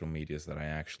social medias that I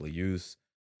actually use.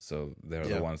 So they're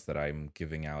the ones that I'm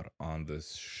giving out on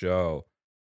this show.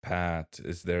 Pat,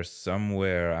 is there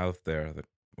somewhere out there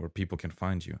where people can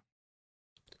find you?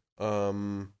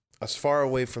 As far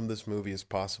away from this movie as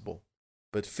possible.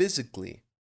 But physically,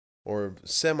 or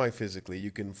semi-physically,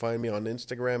 you can find me on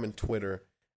Instagram and Twitter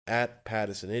at Pat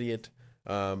is an Idiot.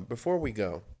 Before we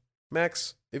go,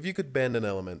 Max, if you could bend an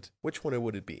element, which one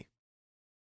would it be?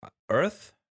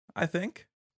 Earth, I think.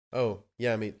 Oh,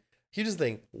 yeah, I mean, here's the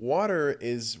thing. Water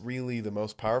is really the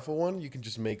most powerful one. You can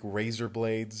just make razor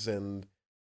blades and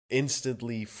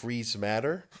instantly freeze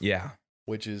matter. Yeah.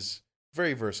 Which is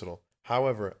very versatile.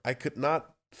 However, I could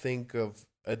not think of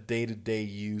a day-to-day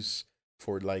use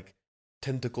for like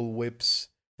tentacle whips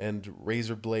and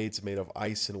razor blades made of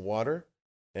ice and water.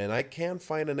 And I can't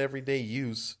find an everyday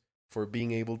use for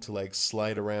being able to like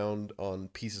slide around on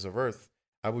pieces of earth.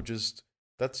 I would just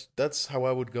that's how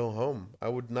I would go home. I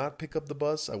would not pick up the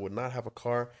bus. I would not have a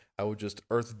car. I would just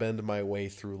earthbend my way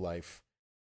through life.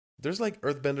 There's like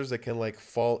earthbenders that can like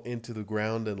fall into the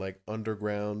ground and like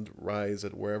underground rise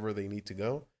at wherever they need to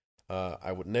go.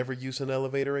 I would never use an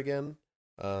elevator again.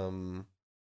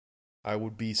 I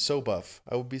would be so buff.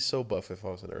 I would be so buff if I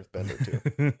was an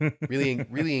earthbender too.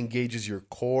 really engages your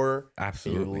core,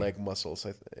 absolutely, and your leg muscles,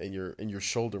 and your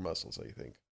shoulder muscles, I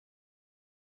think.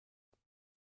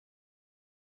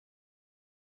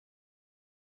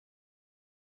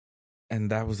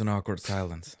 And that was an awkward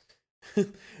silence.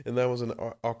 And that was an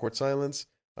awkward silence.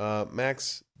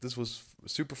 Max, this was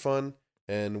super fun,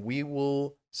 and we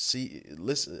will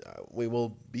we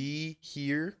will be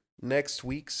here next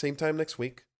week, same time next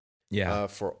week. Yeah.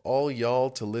 For all y'all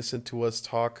to listen to us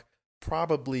talk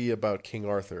probably about King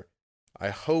Arthur. I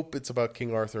hope it's about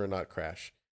King Arthur and not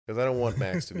Crash, because I don't want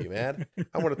Max to be mad.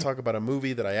 I want to talk about a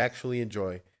movie that I actually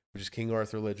enjoy, which is King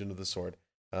Arthur: Legend of the Sword.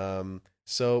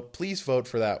 So please vote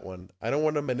for that one. I don't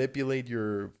want to manipulate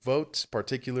your votes,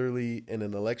 particularly in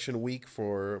an election week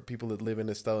for people that live in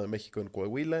Estado de Mexico and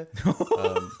Coahuila.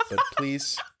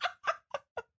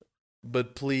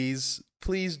 But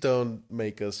please don't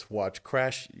make us watch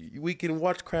Crash. We can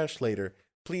watch Crash later.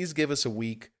 Please give us a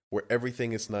week where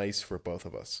everything is nice for both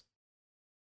of us.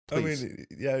 Please. I mean,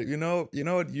 yeah, you know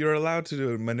what? You're allowed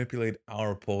to manipulate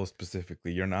our poll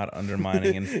specifically. You're not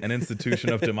undermining an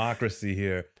institution of democracy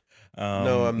here.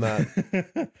 No, I'm not.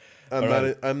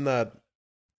 I'm not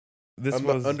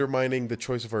undermining the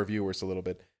choice of our viewers a little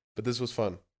bit, but this was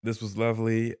fun. This was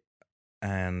lovely,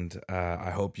 and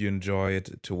I hope you enjoy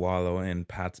it to wallow in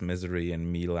Pat's misery and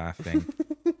me laughing.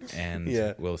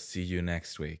 And we'll see you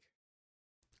next week.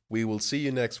 We will see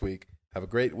you next week. Have a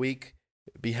great week.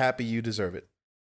 Be happy, you deserve it.